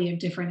variety of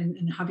different,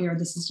 and Javier,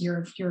 this is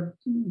your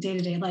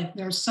day-to-day life.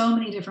 There are so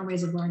many different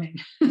ways of learning,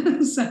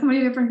 so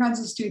many different kinds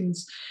of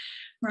students,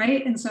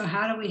 right? And so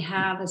how do we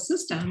have a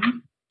system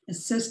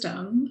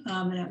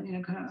kind of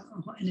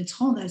in its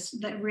wholeness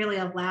that really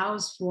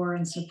allows for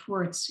and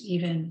supports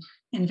even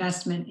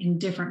investment in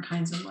different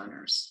kinds of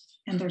learners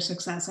and their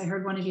success? I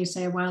heard one of you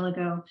say a while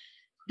ago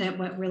that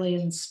what really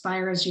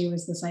inspires you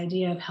is this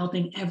idea of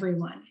helping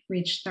everyone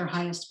reach their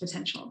highest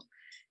potential.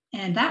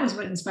 And that was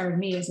what inspired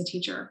me as a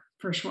teacher,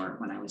 for sure,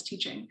 when I was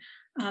teaching.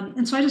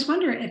 And so I just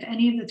wonder if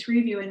any of the three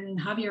of you, and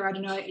Javier, I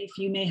don't know if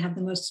you may have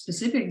the most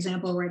specific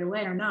example right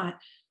away or not,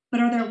 but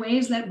are there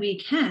ways that we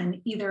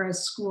can, either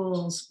as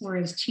schools or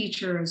as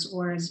teachers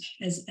or as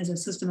a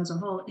system as a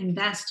whole,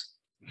 invest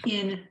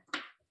in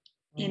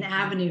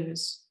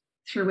avenues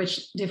through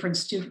which different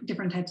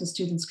types of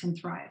students can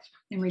thrive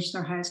and reach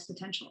their highest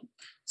potential?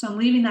 So I'm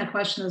leaving that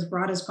question as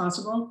broad as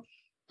possible,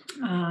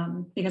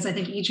 because I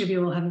think each of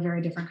you will have a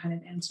very different kind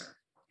of answer.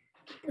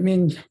 I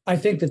mean, I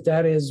think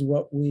that is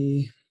what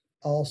we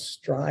all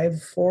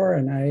strive for,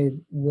 and I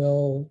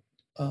will,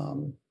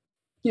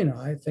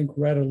 I think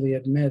readily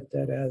admit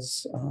that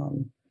as,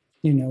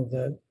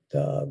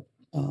 the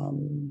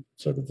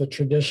sort of the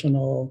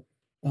traditional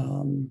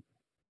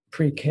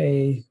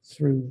pre-K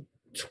through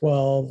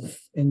 12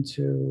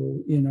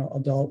 into,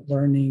 adult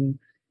learning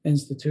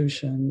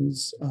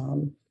institutions,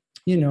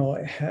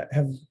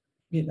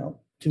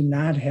 do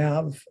not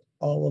have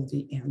all of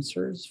the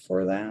answers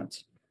for that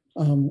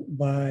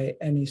by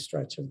any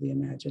stretch of the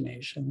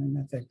imagination. And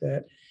I think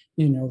that,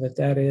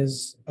 that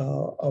is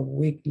a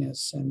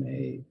weakness and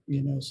a,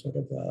 sort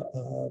of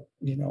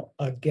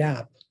a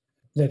gap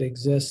that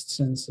exists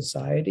in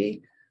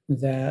society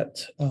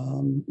that,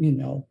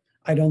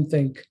 I don't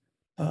think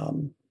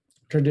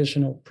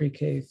traditional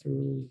pre-K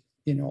through,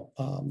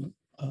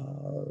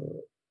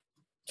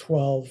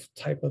 12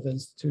 type of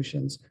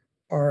institutions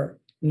are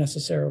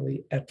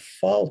necessarily at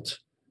fault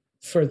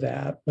for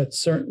that, but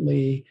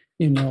certainly,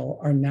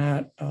 are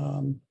not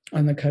on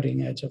the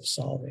cutting edge of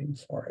solving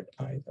for it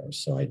either.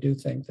 So I do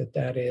think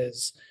that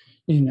is,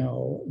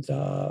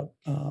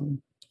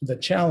 the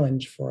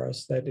challenge for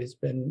us that has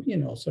been,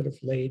 sort of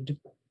laid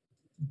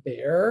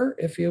bare,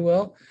 if you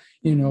will,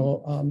 in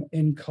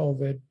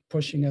COVID,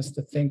 pushing us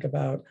to think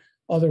about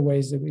other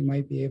ways that we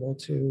might be able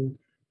to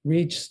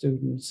reach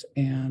students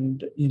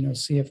and,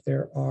 see if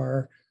there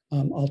are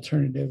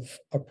alternative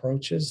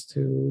approaches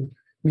to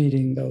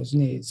meeting those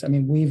needs. I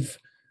mean,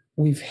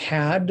 we've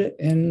had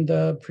in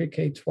the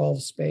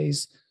pre-K-12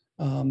 space,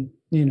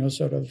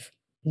 sort of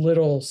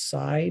little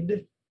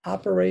side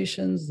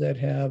operations that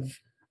have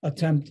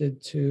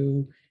attempted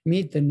to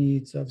meet the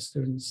needs of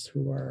students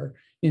who are,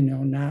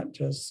 not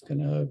just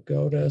gonna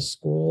go to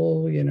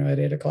school, at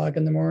 8 o'clock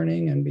in the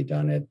morning and be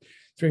done at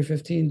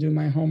 3:15, do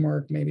my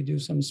homework, maybe do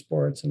some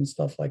sports and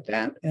stuff like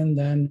that, and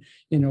then,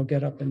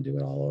 get up and do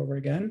it all over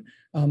again.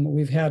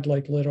 We've had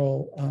like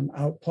little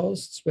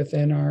outposts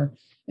within our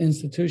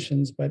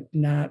institutions, but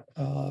not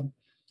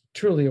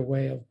truly a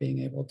way of being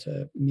able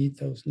to meet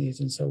those needs.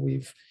 And so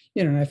we've,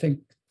 and I think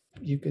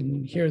you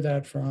can hear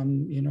that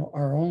from,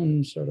 our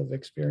own sort of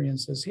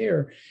experiences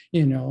here,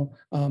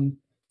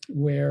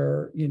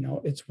 where,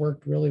 it's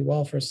worked really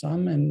well for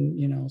some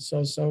and,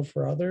 so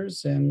for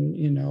others. And,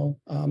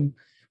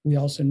 we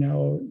also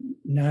know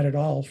not at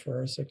all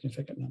for a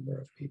significant number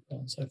of people.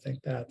 And so I think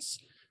that's,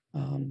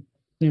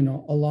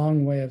 a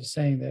long way of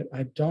saying that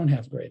I don't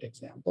have great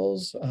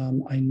examples.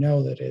 I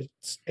know that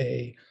it's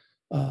a,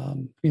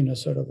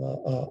 sort of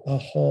a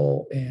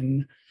hole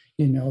in,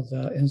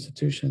 the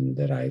institution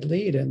that I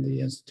lead and the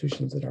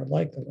institutions that are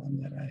like the one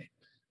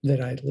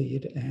that I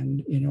lead,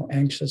 and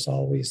anxious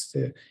always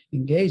to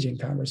engage in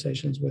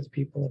conversations with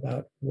people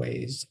about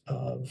ways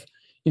of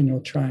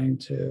trying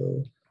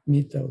to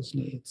meet those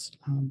needs,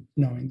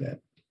 knowing that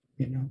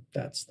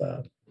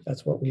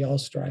that's what we all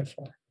strive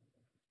for.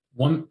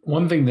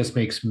 One thing this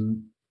makes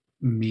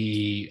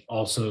me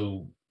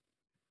also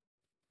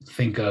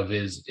think of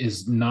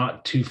is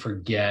not to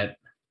forget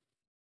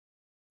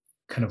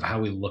kind of how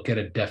we look at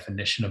a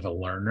definition of a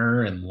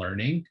learner and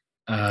learning.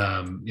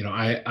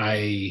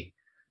 I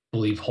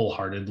believe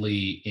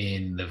wholeheartedly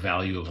in the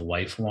value of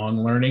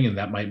lifelong learning, and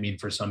that might mean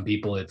for some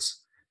people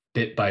it's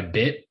bit by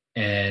bit.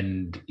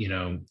 And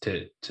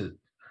to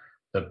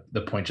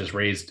the point just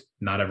raised,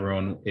 not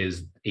everyone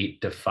is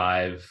 8 to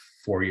 5,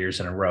 4 years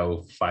in a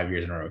row, 5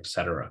 years in a row, et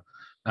cetera.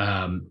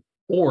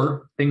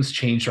 Or things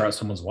change throughout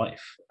someone's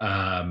life.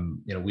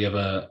 We have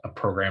a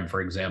program,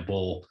 for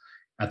example,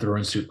 at the Roux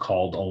Institute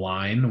called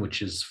Align,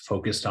 which is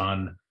focused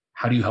on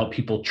how do you help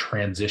people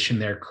transition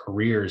their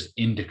careers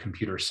into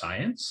computer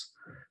science,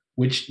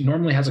 which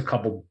normally has a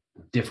couple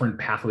different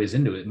pathways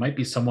into it. It might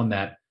be someone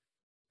that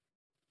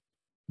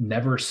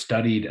never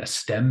studied a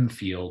STEM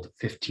field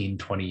 15,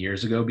 20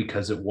 years ago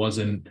because it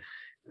wasn't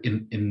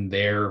in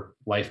their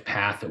life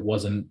path. It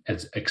wasn't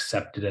as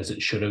accepted as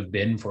it should have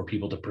been for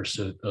people to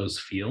pursue those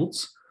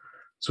fields.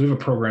 So we have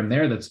a program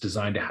there that's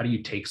designed to how do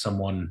you take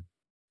someone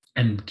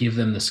and give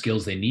them the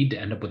skills they need to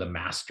end up with a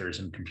master's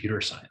in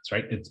computer science,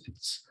 right?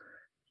 It's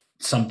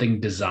something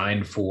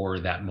designed for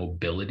that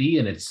mobility.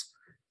 And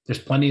there's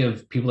plenty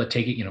of people that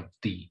take it,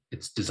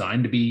 it's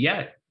designed to be,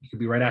 you could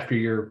be right after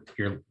your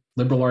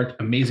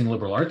amazing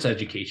liberal arts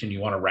education, you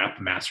want to wrap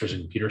a master's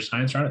in computer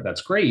science around it.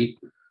 That's great.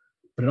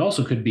 But it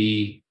also could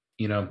be,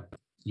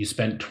 you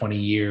spent 20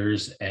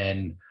 years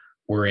and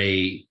were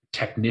a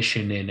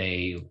technician in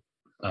a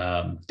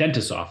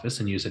dentist's office,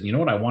 and you said, you know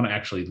what, I want to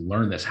actually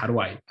learn this. How do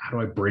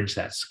I bridge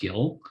that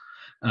skill?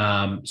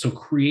 So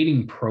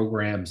creating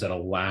programs that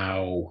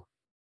allow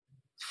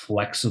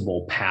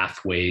flexible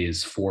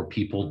pathways for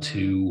people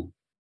to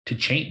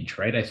change,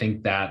 right? I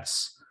think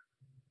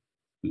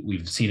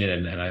we've seen it,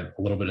 and a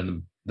little bit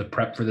in the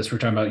prep for this, we're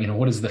talking about,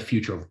 what does the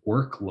future of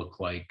work look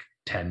like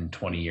 10,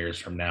 20 years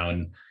from now?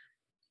 And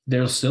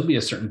there'll still be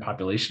a certain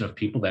population of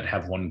people that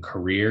have one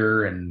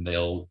career and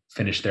they'll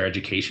finish their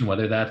education,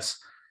 whether that's,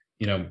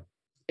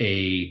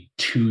 a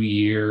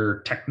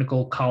 2-year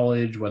technical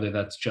college, whether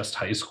that's just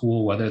high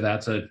school, whether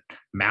that's a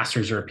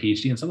master's or a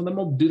PhD, and some of them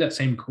will do that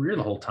same career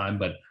the whole time.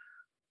 But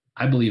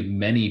I believe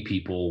many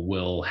people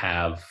will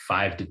have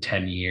 5 to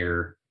 10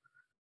 year,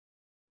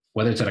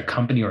 whether it's at a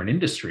company or an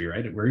industry,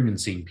 right? We're even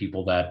seeing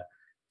people that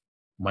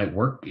might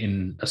work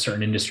in a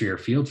certain industry or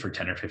field for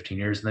 10 or 15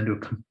 years and then do a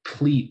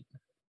complete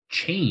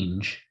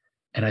change.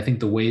 And I think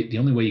the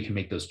only way you can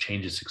make those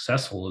changes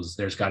successful is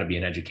there's got to be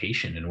an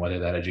education, and whether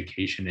that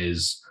education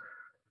is,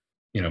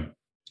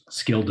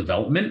 skill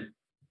development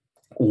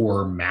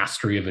or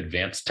mastery of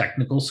advanced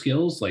technical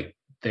skills, like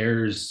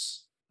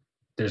there's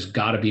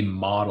got to be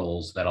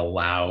models that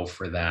allow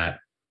for that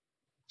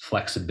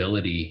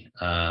flexibility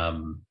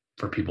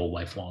for people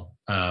lifelong.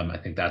 I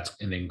think that's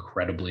an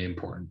incredibly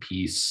important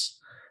piece.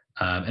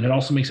 And it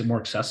also makes it more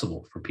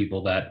accessible for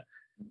people that,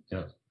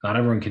 not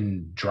everyone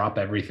can drop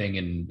everything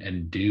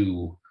and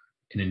do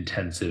an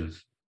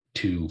intensive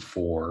 2,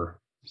 4,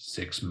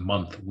 6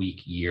 month,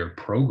 week, year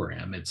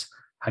program. It's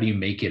how do you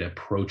make it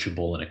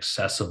approachable and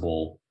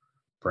accessible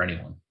for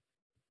anyone?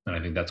 And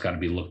I think that's got to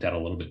be looked at a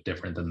little bit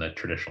different than the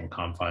traditional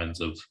confines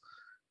of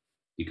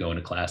you go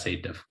into class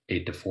 8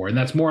 to 4. And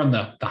that's more on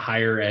the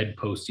higher ed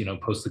post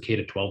the K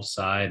to 12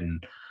 side.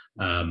 And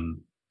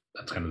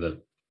that's kind of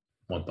the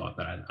one thought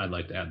that I'd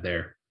like to add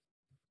there.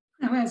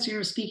 As you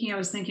were speaking, I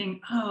was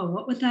thinking,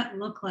 what would that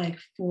look like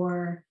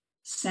for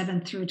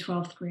 7th through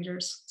 12th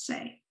graders,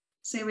 say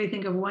we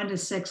think of 1 to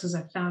 6 as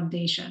a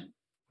foundation.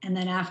 And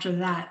then after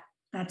that,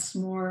 that's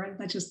more,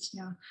 that just,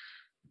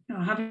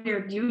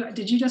 Javier,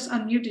 did you just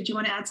unmute? Did you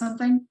want to add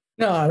something?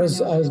 No, I was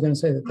going to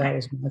say that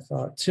was my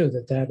thought too,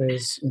 that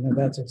is,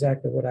 that's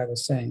exactly what I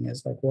was saying,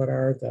 is like, what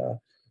are the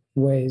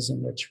ways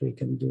in which we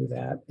can do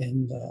that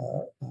in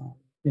the,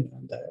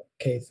 the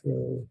K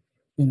through,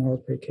 or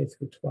pre-K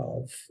through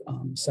 12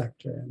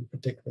 sector, and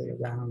particularly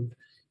around,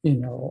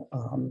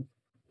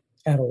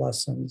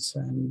 adolescence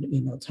and,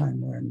 time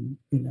when,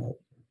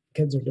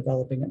 kids are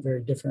developing at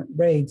very different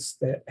rates,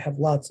 that have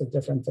lots of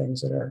different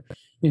things that are,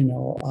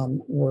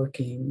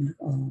 working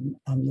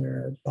on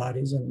their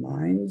bodies and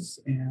minds.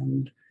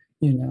 And,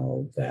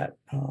 that,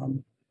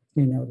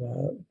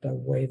 the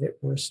way that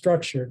we're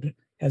structured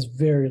has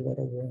very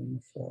little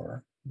room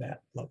for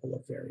that level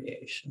of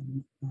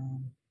variation.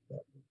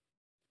 But,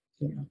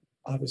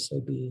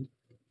 obviously be,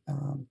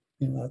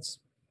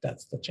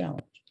 that's the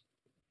challenge.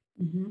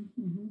 Mm-hmm,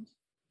 mm-hmm.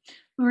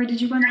 Laurie,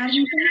 did you want to add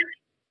anything?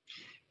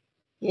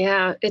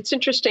 Yeah, it's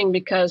interesting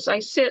because I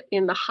sit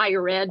in the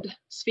higher ed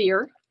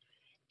sphere,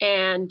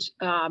 and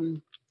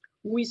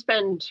we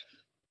spend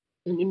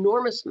an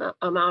enormous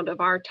amount of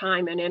our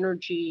time and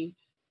energy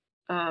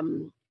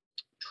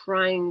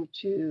trying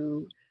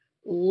to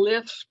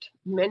lift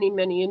many,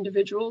 many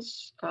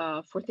individuals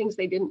for things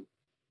they didn't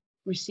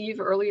receive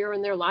earlier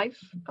in their life,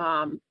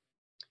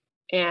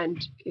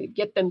 and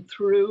get them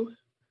through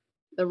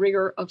the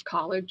rigor of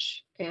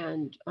college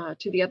and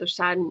to the other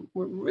side. And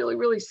we're really,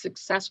 really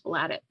successful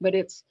at it, but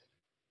it's,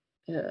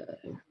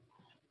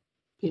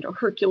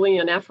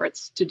 Herculean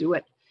efforts to do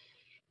it.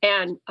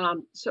 And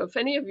so if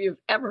any of you have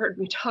ever heard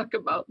me talk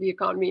about the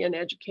economy and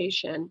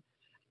education,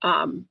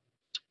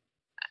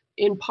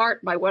 in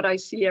part by what I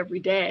see every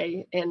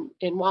day, and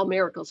while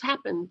miracles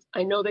happen,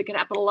 I know they could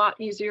happen a lot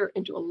easier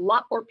and to a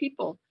lot more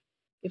people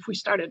if we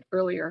started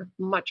earlier,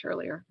 much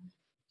earlier.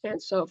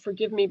 And so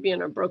forgive me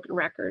being a broken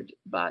record,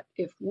 but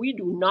if we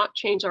do not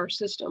change our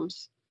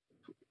systems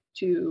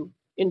to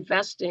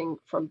investing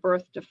from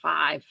birth to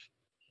 5,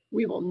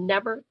 we will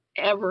never,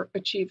 ever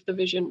achieve the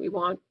vision we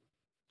want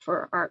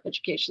for our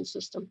education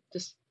system.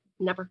 Just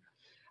never.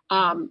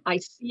 I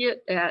see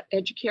it at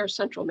Educare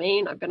Central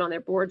Maine. I've been on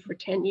their board for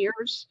 10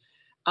 years.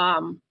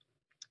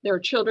 There are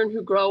children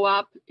who grow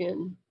up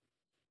in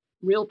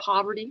real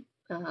poverty,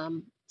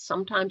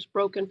 sometimes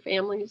broken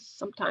families,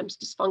 sometimes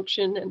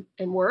dysfunction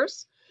and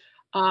worse.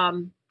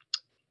 And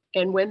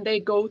when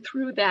they go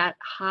through that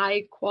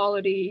high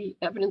quality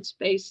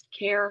evidence-based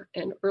care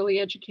and early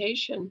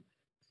education,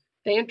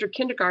 they enter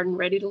kindergarten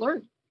ready to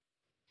learn.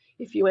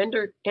 If you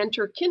enter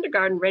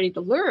kindergarten ready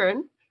to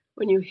learn,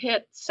 when you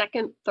hit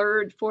 2nd,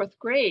 3rd, 4th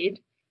grade,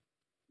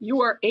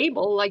 you are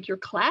able, like your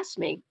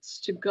classmates,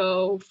 to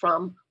go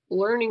from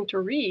learning to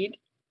read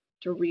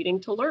to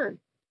reading to learn.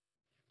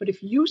 But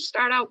if you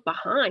start out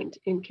behind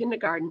in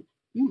kindergarten,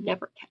 you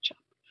never catch up.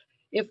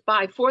 If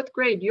by 4th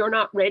grade, you're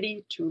not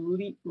ready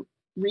to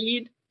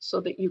read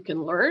so that you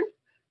can learn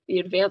the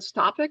advanced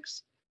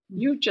topics,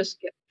 you just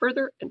get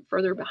further and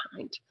further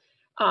behind.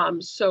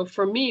 So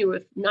for me,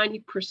 with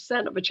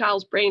 90% of a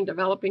child's brain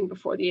developing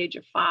before the age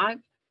of 5,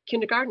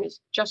 kindergarten is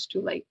just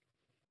too late.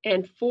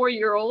 And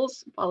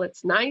 4-year-olds, while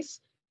it's nice,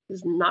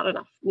 is not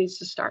enough. It needs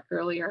to start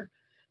earlier.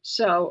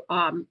 So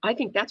I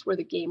think that's where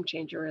the game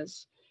changer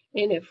is.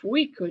 And if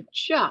we could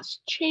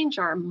just change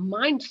our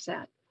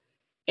mindset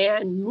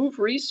and move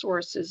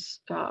resources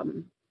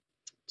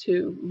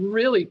to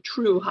really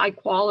true high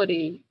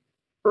quality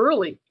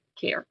early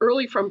care,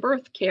 early from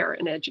birth care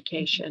and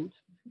education,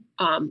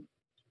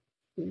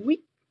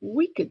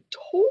 we could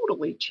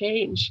totally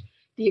change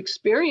the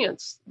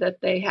experience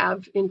that they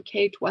have in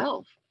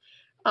K-12,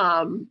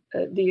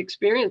 the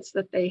experience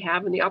that they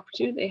have and the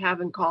opportunity they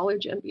have in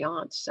college and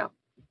beyond. So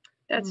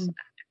that's,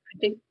 I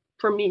think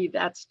for me,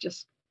 that's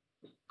just,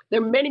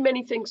 there are many,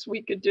 many things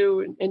we could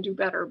do and do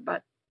better,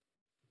 but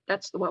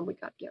that's the one we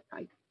got to get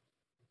right.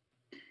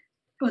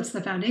 Well, it's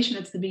the foundation.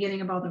 It's the beginning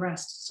of all the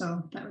rest.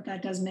 So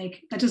that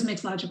just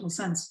makes logical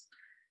sense.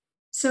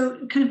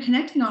 So kind of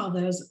connecting all of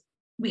those,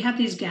 we have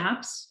these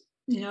gaps,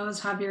 as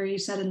Xavier, you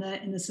said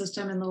in the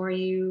system, and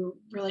Laurie, you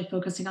really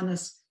focusing on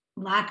this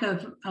lack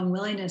of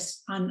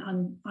willingness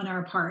on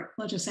our part.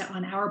 Let's just say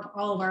on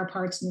all of our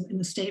parts in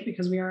the state,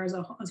 because we are as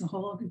a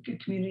whole a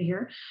community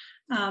here,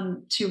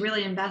 to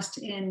really invest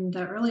in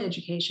the early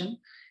education.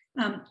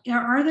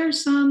 Are there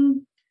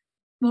some?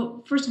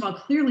 Well, first of all,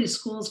 clearly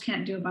schools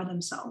can't do it by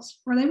themselves,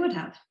 or they would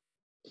have.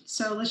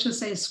 So let's just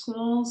say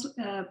schools,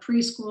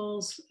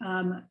 preschools,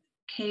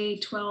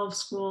 K-12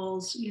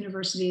 schools,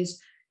 universities,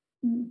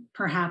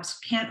 perhaps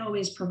can't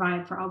always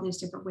provide for all these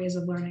different ways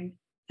of learning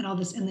and all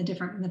this in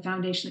the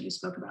foundation that you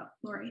spoke about,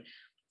 Laurie.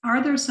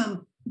 Are there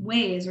some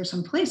ways or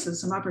some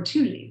places, some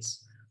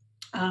opportunities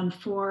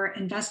for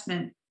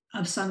investment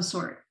of some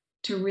sort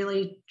to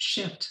really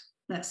shift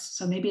this?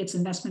 So maybe it's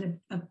investment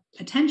of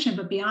attention,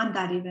 but beyond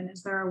that even,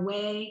 is there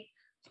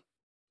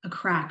a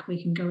crack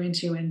we can go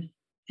into and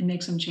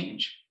make some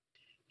change?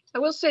 I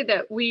will say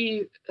that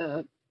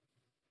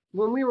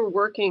when we were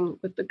working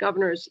with the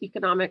governor's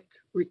economic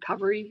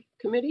recovery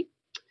committee,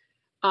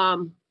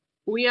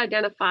 we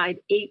identified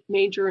 8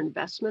 major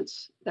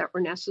investments that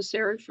were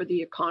necessary for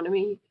the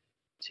economy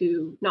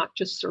to not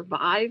just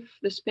survive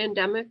this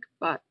pandemic,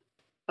 but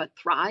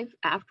thrive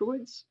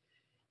afterwards.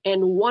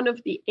 And one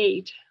of the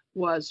 8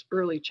 was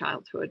early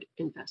childhood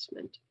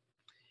investment.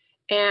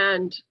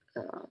 And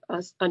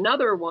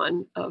another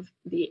one of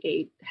the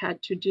 8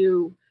 had to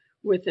do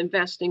with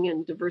investing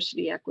in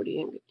diversity, equity,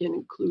 and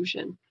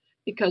inclusion,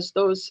 because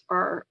those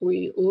are,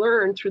 we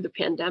learned through the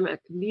pandemic,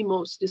 the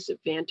most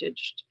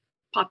disadvantaged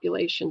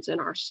populations in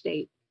our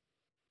state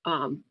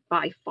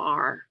by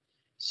far.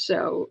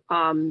 So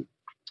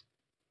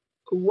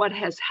what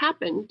has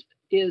happened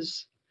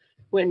is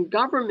when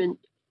government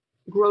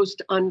grows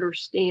to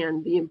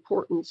understand the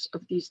importance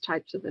of these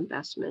types of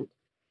investment,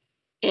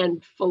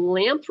 and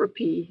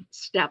philanthropy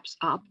steps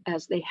up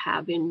as they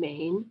have in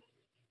Maine,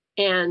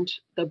 and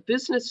the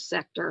business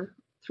sector,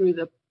 through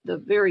the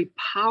very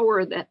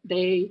power that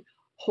they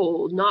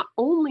hold, not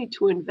only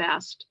to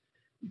invest,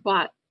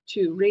 but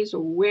to raise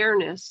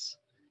awareness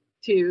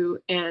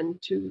and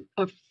to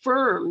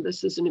affirm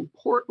this is an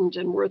important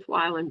and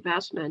worthwhile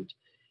investment.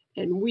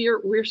 And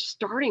we're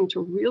starting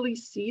to really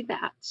see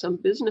that some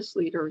business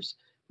leaders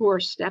who are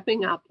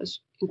stepping up as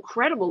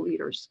incredible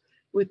leaders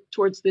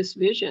towards this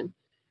vision.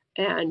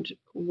 And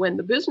when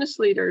the business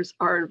leaders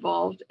are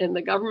involved and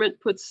the government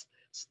puts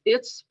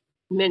its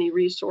many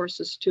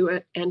resources to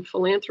it and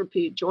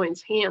philanthropy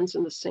joins hands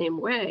in the same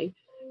way,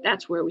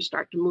 that's where we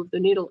start to move the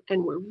needle.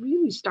 And we're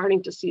really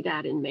starting to see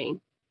that in Maine.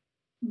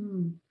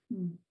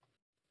 Mm-hmm.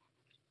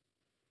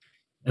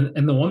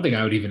 And the one thing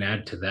I would even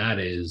add to that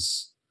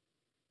is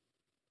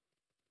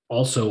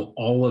also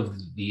all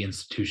of the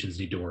institutions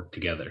need to work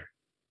together,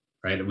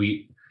 right?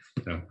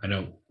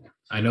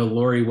 I know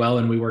Laurie well,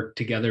 and we work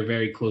together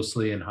very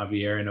closely, and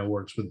Javier, I know,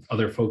 works with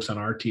other folks on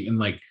our team. And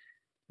like,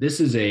 this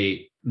is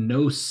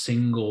no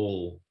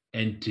single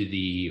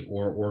entity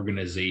or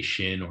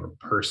organization or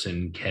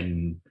person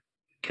can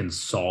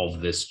solve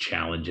this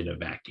challenge in a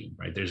vacuum,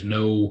 right? There's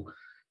no,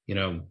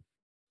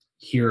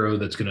 hero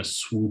that's going to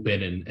swoop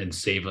in and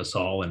save us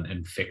all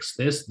and fix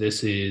this.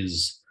 This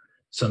is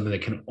something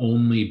that can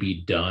only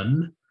be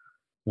done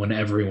when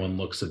everyone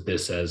looks at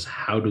this as,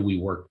 how do we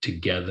work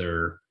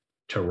together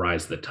to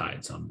rise the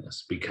tides on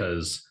this?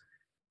 Because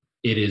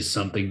it is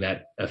something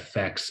that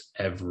affects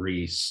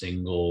every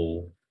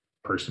single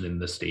person in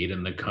the state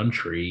and the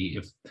country.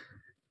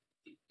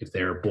 If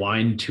they're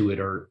blind to it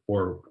or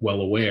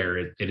well aware,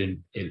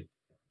 it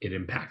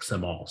impacts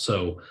them all.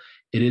 So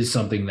it is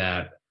something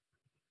that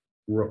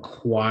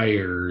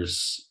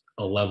requires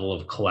a level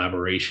of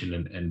collaboration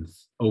and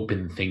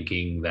open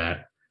thinking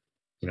that,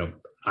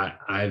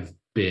 I've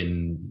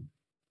been,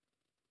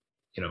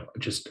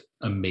 just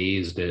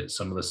amazed at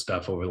some of the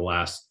stuff over the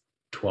last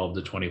 12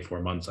 to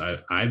 24 months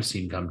I've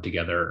seen come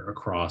together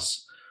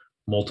across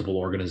multiple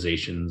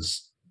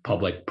organizations,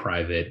 public,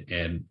 private,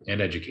 and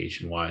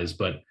education wise,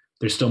 but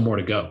there's still more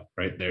to go,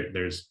 right?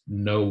 There's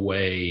no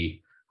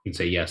way you can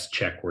say, yes,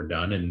 check, we're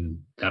done, and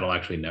that'll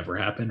actually never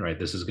happen, right?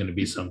 This is going to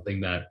be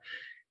something that,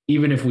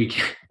 even if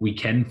we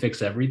can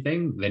fix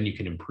everything, then you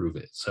can improve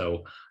it.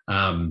 So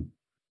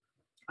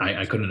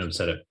I couldn't have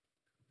said it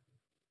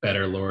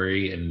better,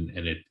 Laurie, and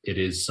it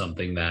is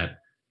something that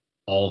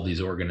all of these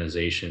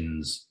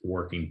organizations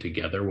working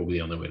together will be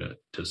the only way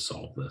to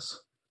solve this.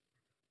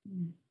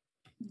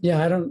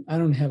 Yeah, I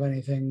don't have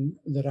anything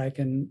that I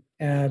can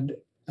add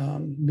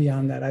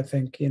beyond that. I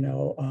think,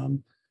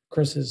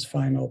 Chris's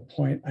final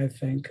point, I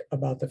think,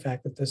 about the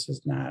fact that this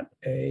is not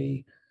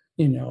it's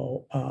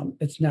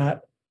not,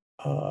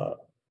 I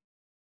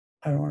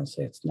don't want to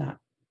say it's not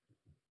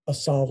a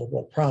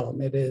solvable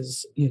problem. It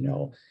is,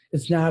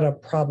 it's not a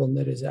problem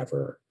that is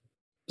ever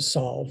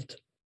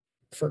solved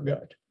for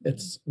good.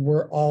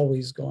 We're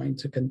always going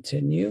to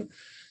continue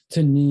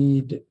to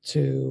need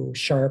to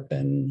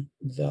sharpen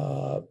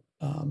the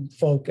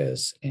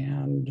focus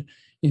and,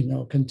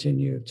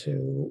 continue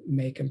to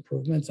make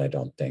improvements. I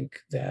don't think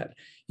that,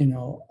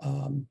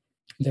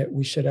 that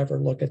we should ever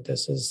look at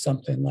this as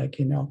something like,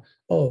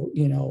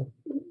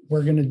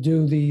 we're going to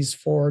do these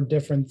 4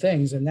 different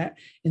things. And that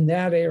in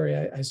that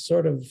area, I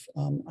sort of,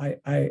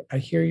 I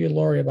hear you,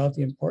 Laurie, about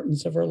the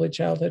importance of early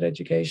childhood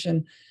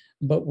education,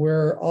 but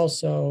we're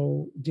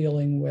also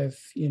dealing with,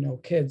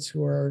 kids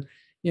who are,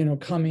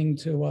 coming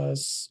to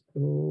us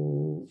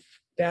who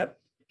that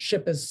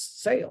ship has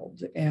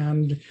sailed.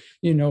 And,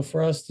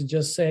 for us to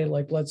just say,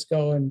 like, let's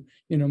go and,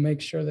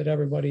 make sure that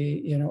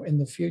everybody, in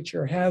the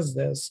future has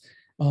this,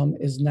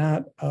 is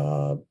not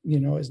a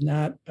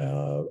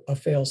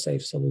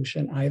fail-safe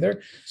solution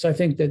either. So I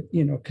think that,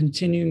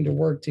 continuing to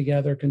work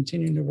together,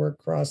 continuing to work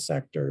cross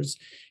sectors,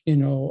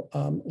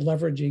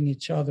 leveraging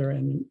each other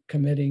and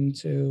committing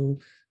to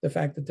the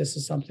fact that this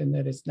is something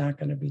that is not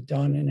going to be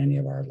done in any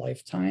of our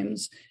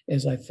lifetimes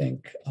is, I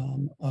think,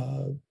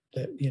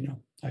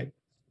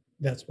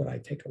 that's what I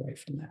take away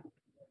from that.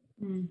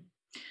 Mm.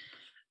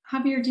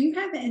 Javier, do you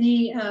have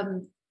any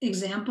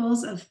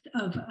examples of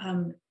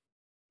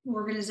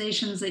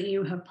organizations that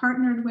you have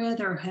partnered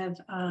with, or have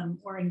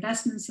or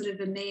investments that have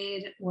been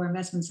made, or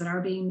investments that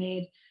are being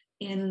made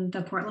in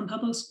the Portland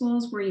Public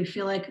Schools, where you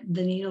feel like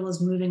the needle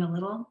is moving a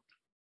little?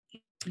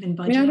 I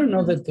don't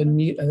know that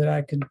that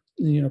I could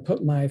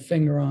put my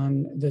finger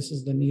on this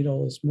is the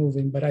needle is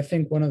moving, but I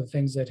think one of the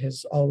things that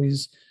has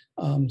always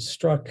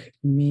struck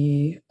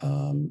me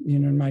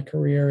in my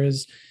career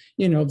is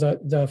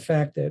the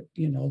fact that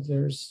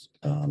there's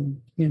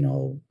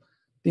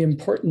the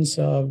importance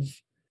of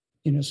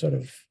sort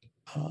of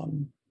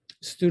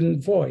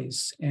student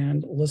voice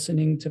and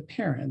listening to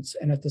parents,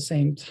 and at the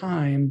same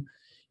time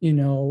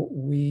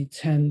we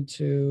tend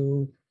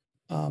to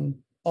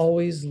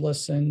always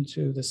listen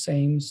to the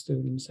same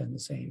students and the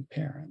same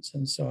parents.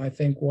 And so I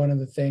think one of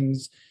the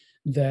things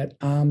that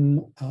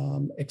I'm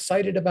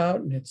excited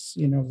about, and it's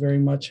very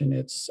much in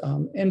its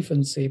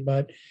infancy,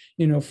 but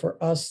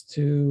for us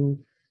to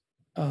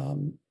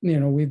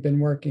we've been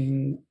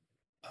working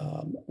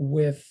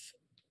with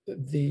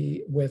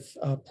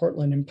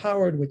Portland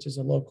Empowered, which is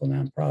a local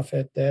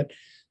nonprofit that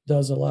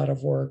does a lot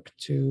of work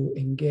to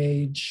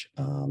engage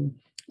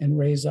and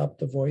raise up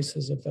the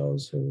voices of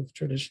those who've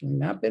traditionally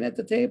not been at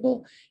the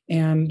table,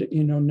 and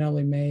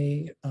Nellie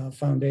Mae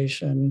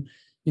Foundation,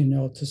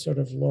 to sort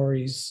of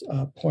Laurie's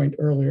point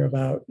earlier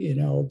about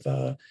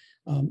the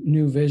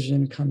new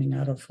vision coming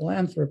out of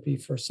philanthropy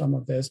for some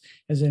of this,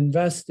 has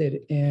invested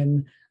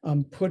in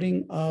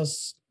putting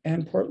us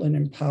and Portland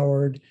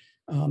Empowered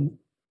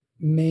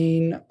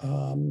Maine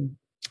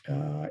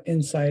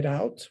Inside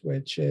Out,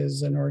 which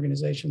is an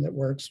organization that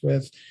works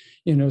with,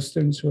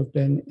 students who have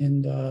been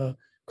in the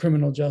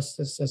criminal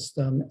justice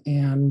system,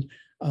 and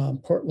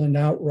Portland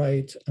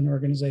Outright, an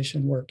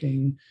organization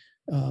working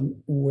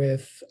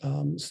with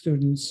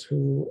students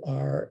who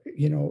are,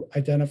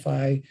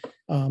 identify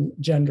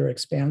gender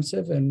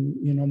expansive in,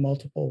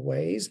 multiple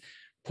ways,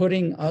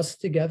 putting us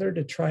together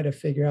to try to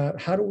figure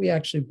out how do we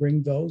actually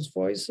bring those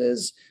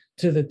voices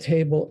to the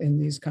table in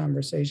these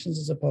conversations,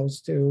 as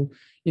opposed to,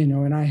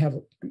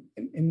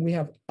 and we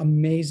have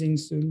amazing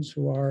students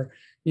who are,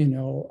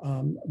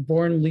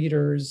 born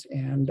leaders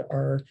and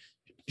are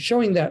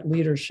showing that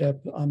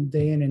leadership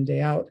day in and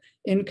day out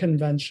in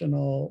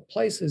conventional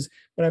places.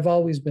 But I've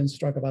always been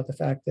struck about the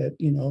fact that,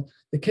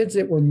 the kids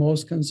that we're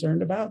most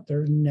concerned about,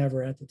 they're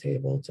never at the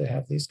table to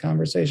have these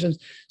conversations.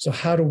 So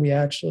how do we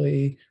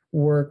actually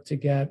work to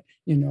get,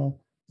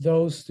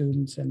 those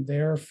students and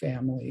their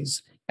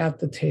families at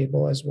the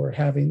table as we're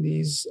having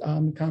these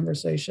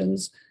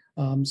conversations?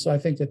 So I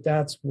think that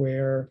that's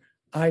where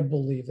I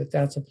believe that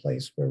that's a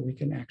place where we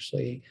can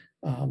actually,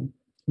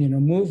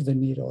 move the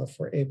needle if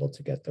we're able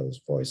to get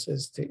those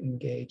voices to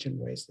engage in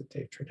ways that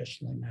they've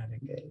traditionally not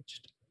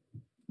engaged.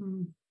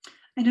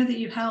 I know that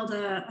you held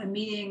a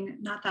meeting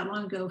not that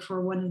long ago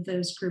for one of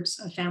those groups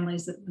of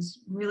families that was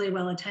really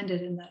well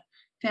attended, and the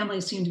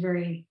families seemed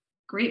very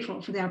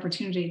grateful for the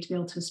opportunity to be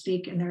able to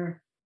speak in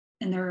their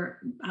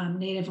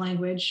native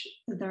language,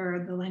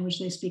 the language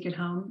they speak at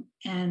home,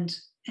 and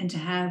to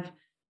have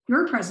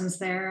your presence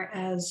there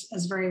as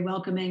very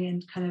welcoming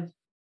and kind of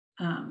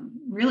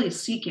really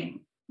seeking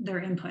their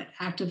input,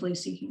 actively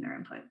seeking their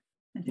input.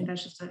 I think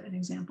that's just an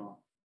example.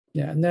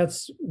 Yeah, and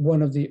that's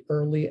one of the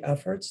early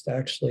efforts to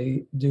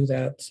actually do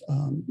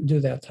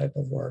that type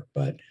of work.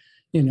 But,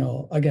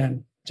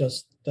 again,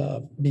 just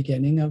the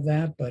beginning of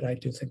that. But I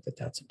do think that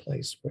that's a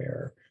place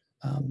where,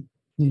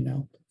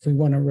 if we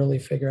want to really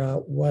figure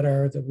out what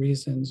are the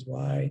reasons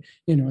why,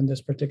 in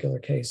this particular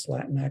case,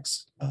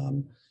 Latinx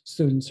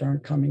students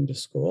aren't coming to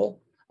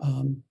school,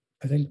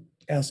 I think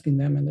asking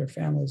them and their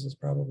families is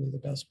probably the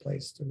best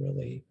place to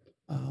really,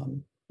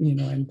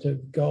 and to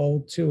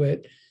go to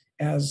it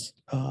as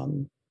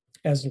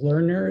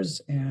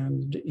learners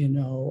and,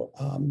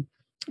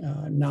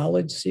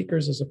 knowledge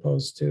seekers, as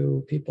opposed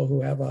to people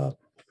who have a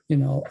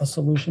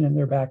solution in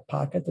their back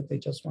pocket that they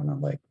just want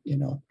to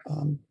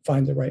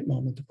find the right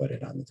moment to put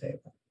it on the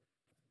table.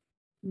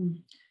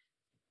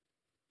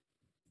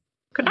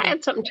 Could I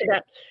add something to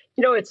that?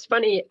 It's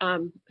funny,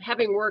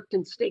 having worked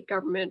in state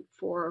government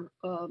for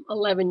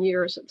 11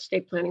 years at the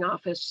state planning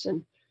office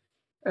and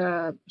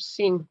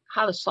seeing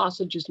how the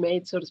sausage is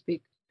made, so to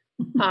speak,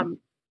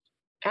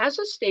 as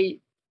a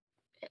state,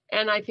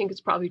 and I think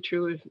it's probably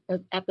true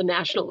at the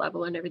national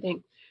level and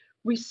everything,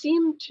 we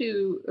seem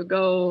to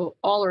go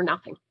all or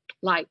nothing.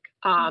 Like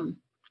at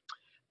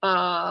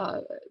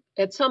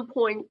some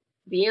point,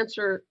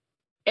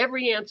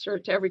 every answer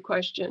to every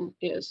question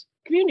is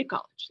community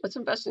college. Let's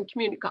invest in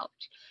community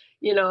college.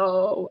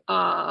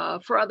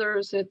 For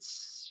others,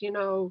 it's, you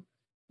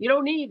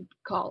don't need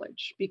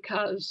college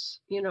because,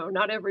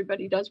 not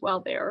everybody does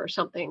well there or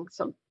something.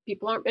 Some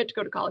people aren't meant to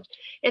go to college.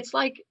 It's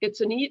like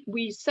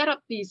we set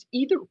up these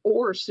either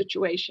or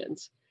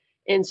situations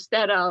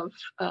instead of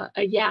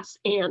a yes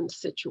and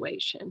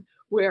situation,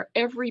 where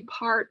every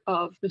part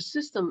of the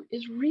system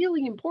is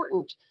really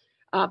important,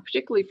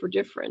 particularly for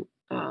different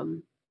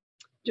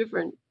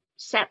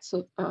sets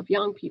of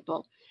young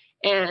people.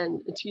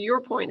 And to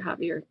your point,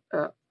 Javier,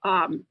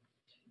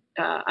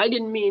 I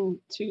didn't mean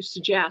to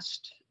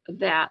suggest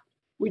that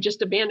we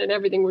just abandon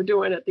everything we're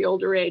doing at the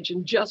older age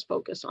and just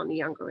focus on the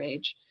younger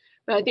age.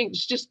 But I think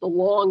it's just the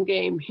long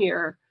game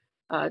here.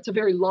 It's a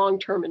very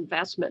long-term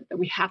investment that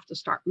we have to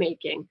start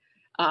making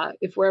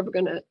if we're ever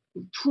going to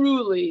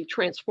truly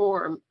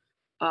transform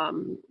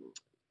the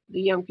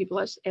young people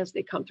as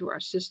they come through our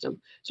system.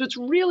 So it's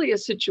really a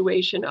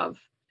situation of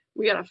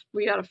we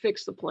gotta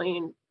fix the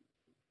plane,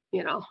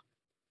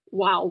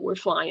 while we're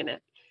flying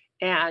it.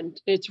 And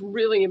it's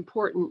really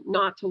important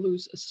not to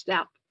lose a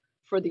step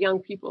for the young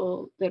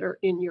people that are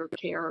in your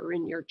care or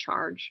in your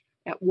charge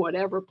at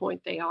whatever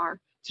point they are,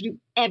 to do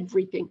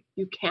everything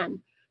you can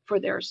for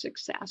their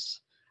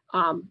success.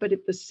 But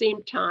at the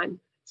same time,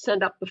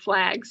 send up the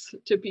flags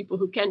to people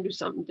who can do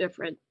something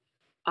different,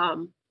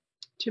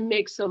 to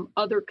make some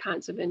other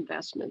kinds of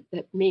investment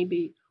that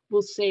maybe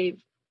will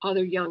save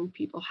other young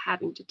people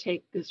having to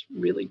take this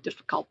really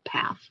difficult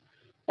path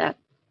that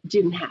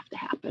didn't have to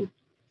happen.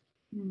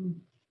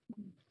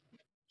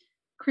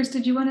 Chris,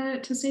 did you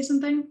want to say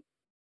something?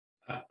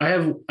 I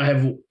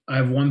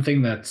have one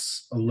thing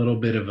that's a little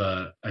bit of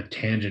a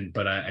tangent,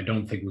 but I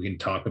don't think we can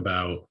talk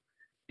about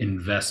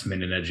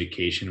investment in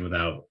education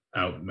without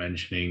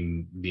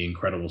mentioning the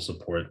incredible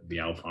support the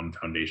Alphon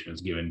Foundation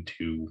has given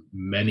to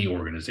many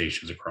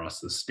organizations across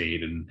the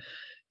state. And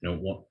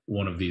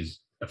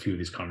a few of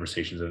these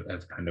conversations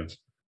have kind of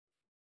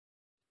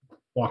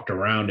walked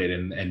around it,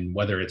 and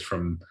whether it's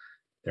from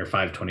their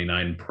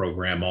 529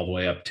 program all the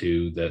way up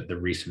to the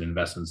recent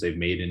investments they've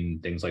made in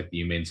things like the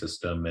humane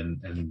system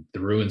and the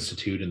Roux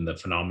Institute and the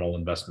phenomenal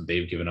investment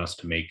they've given us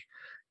to make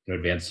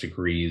advanced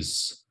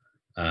degrees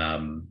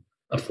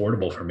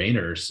affordable for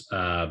Mainers.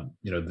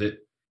 That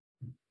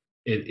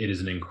it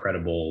is an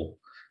incredible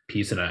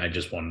piece, and I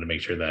just wanted to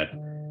make sure that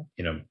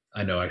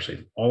I know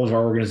actually all of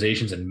our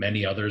organizations and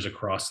many others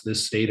across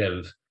this state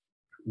have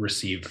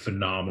received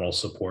phenomenal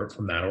support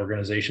from that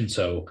organization.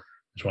 So I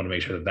just want to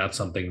make sure that that's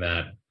something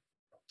that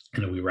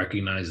we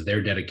recognize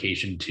their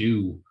dedication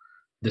to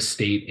the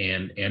state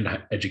and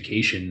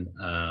education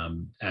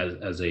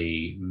as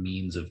a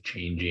means of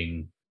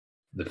changing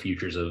the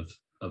futures of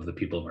the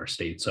people of our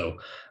state. So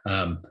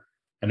I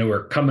know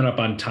we're coming up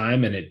on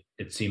time, and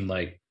it seemed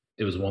like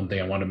it was one thing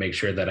I want to make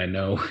sure that I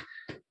know.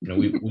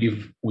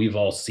 We've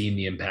all seen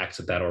the impacts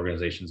that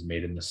organization's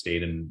made in the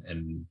state,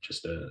 and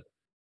just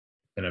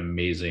an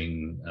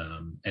amazing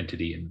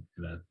entity, and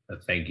a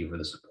thank you for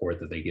the support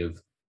that they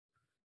give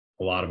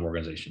a lot of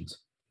organizations.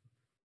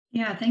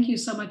 Yeah, thank you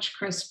so much,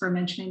 Chris, for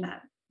mentioning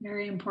that.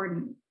 Very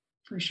important,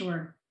 for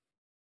sure.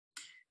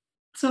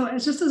 So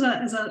it's just as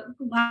a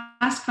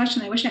last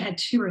question, I wish I had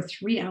 2 or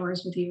 3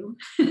 hours with you,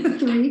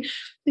 3,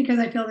 because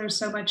I feel there's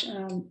so much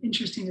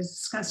interesting to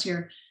discuss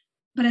here.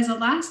 But as a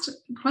last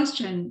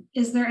question,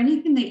 is there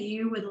anything that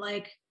you would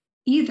like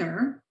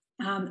either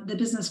the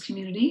business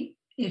community,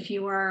 if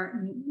you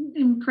are,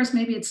 and Chris,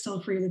 maybe it's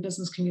still for you, the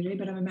business community,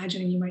 but I'm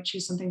imagining you might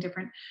choose something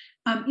different,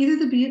 either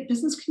the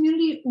business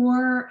community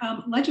or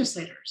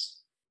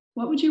legislators?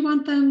 What would you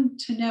want them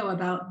to know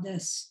about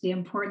this, the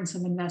importance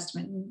of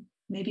investment? And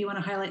maybe you want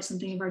to highlight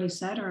something you've already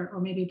said, or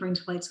maybe bring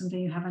to light something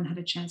you haven't had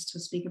a chance to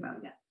speak about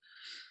yet.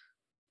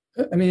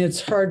 I mean,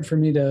 it's hard for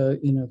me to,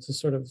 to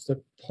sort of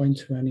point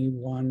to any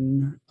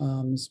one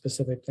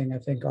specific thing. I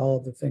think all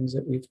of the things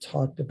that we've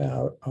talked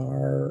about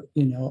are,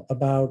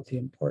 about the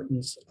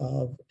importance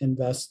of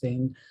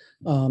investing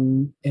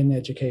in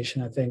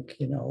education. I think,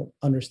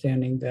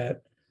 understanding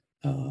that,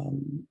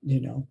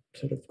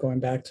 sort of going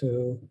back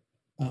to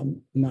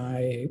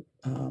my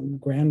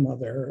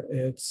grandmother,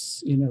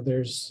 it's,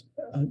 there's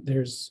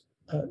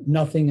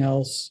nothing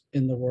else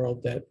in the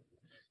world that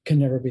can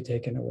never be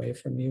taken away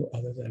from you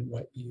other than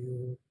what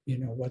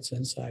what's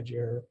inside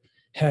your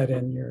head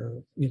and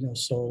your,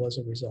 soul as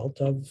a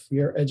result of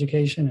your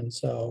education. And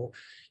so,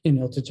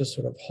 to just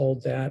sort of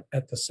hold that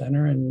at the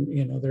center, and,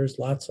 there's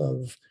lots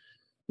of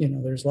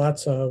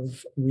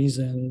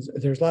reasons,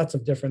 there's lots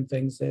of different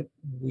things that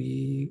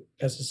we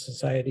as a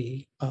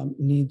society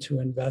need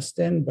to invest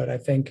in. But I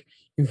think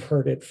you've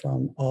heard it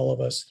from all of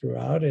us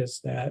throughout,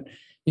 is that,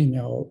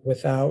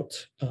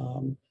 without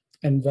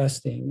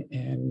investing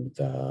in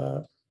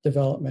the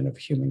development of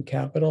human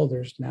capital,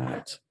 there's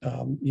not,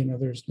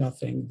 there's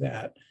nothing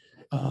that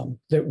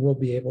that we'll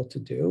be able to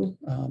do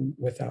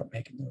without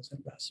making those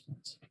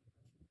investments.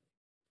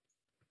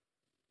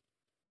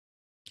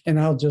 And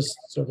I'll just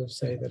sort of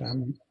say that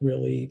I'm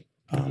really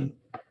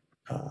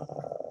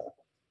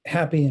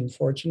happy and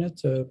fortunate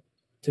to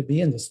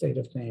be in the state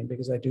of Maine,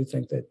 because I do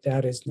think that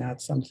that is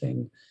not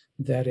something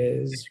that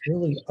is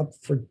really up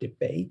for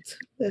debate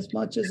as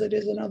much as it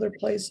is in other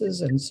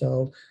places. And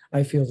so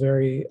I feel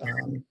very,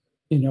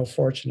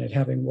 fortunate,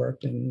 having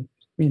worked in,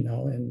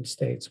 in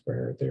states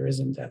where there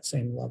isn't that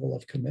same level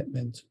of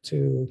commitment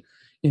to,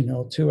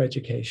 to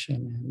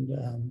education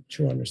and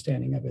true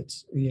understanding of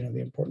its, the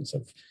importance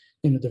of,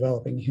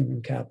 developing human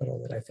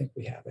capital that I think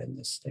we have in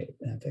this state.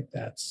 And I think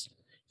that's,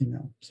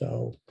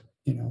 so,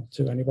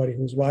 to anybody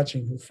who's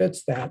watching who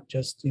fits that,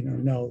 just,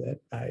 know that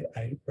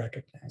I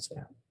recognize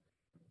that.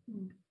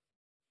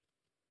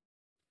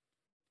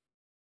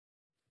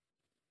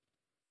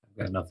 I've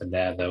got nothing to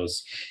add. That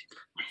was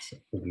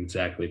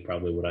exactly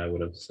probably what I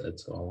would have said.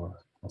 So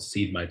I'll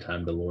cede my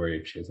time to Laurie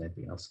if she has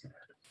anything else to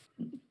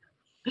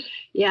add.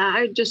 Yeah,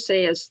 I would just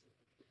say, as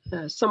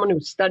someone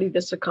who studied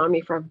this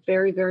economy for a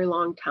very, very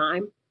long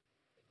time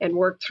and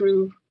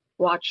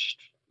watched,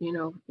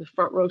 the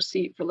front row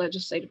seat for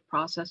legislative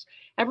process,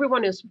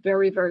 everyone is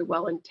very, very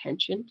well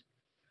intentioned.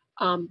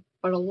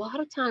 But a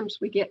lot of times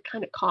we get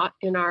kind of caught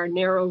in our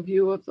narrow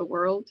view of the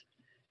world.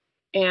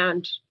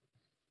 And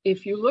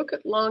if you look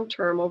at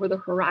long-term over the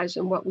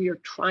horizon, what we are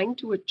trying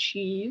to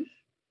achieve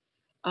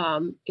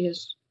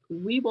is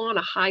we want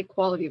a high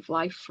quality of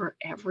life for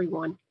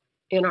everyone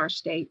in our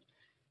state.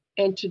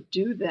 And to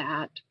do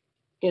that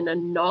in a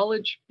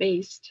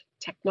knowledge-based,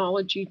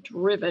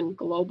 technology-driven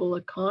global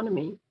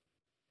economy,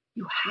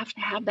 you have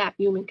to have that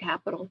human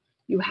capital.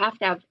 You have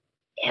to have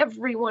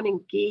everyone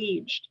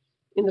engaged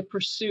in the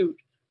pursuit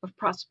of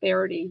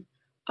prosperity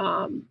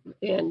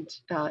and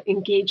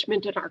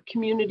engagement in our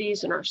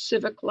communities and our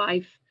civic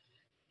life.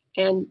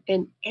 And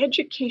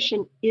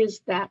education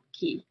is that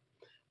key.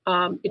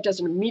 It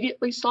doesn't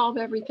immediately solve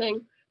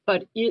everything,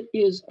 but it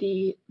is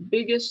the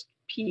biggest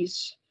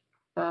piece,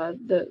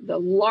 the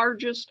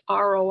largest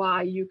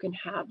ROI you can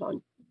have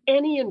on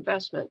any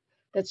investment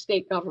that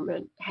state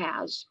government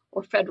has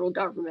or federal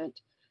government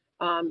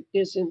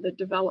is in the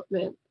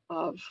development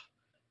of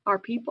our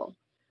people.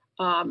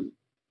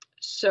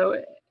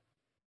 So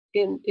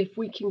if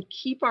we can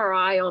keep our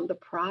eye on the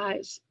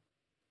prize,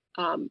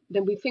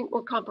 then we think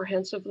more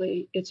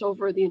comprehensively. It's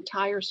over the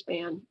entire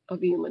span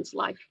of a human's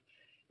life.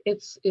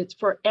 It's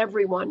for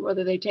everyone,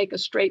 whether they take a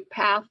straight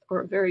path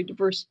or a very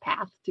diverse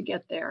path to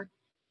get there.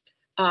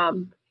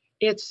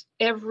 It's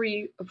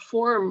every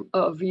form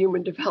of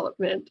human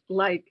development.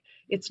 Like,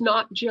 it's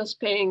not just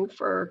paying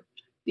for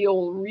the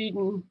old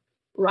reading,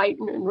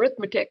 writing, and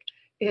arithmetic.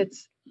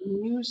 It's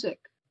music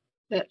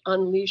that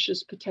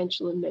unleashes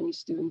potential in many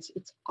students.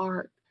 It's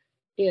art.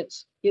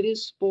 It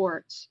is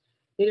sports.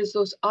 It is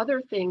those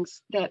other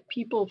things that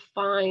people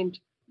find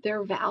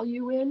their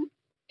value in.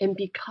 And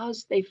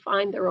because they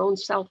find their own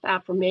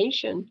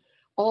self-affirmation,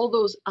 all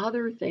those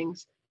other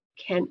things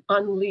can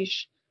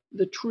unleash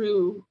the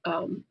true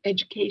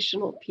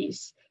educational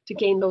piece to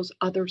gain those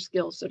other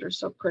skills that are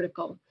so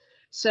critical.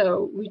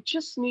 So we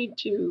just need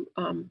to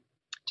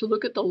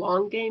look at the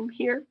long game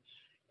here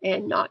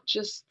and not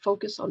just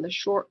focus on the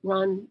short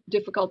run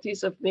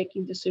difficulties of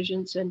making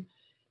decisions, and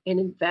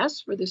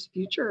invest for this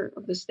future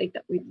of the state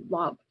that we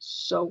love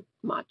so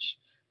much.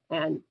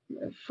 And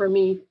for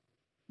me,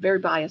 very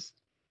biased,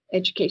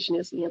 education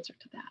is the answer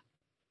to that.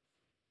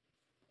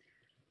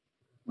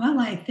 Well,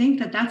 I think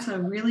that that's a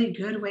really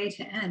good way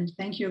to end.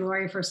 Thank you,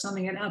 Laurie, for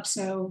summing it up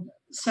so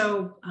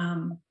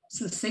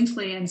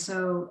succinctly and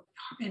so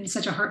in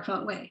such a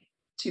heartfelt way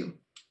too.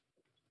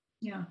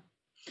 Yeah.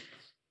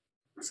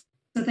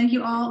 So thank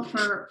you all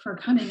for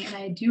coming, and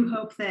I do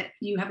hope that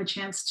you have a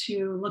chance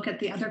to look at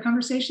the other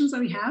conversations that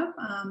we have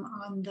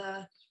on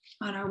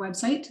our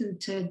website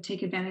to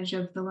take advantage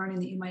of the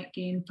learning that you might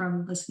gain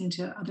from listening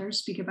to others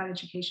speak about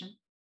education.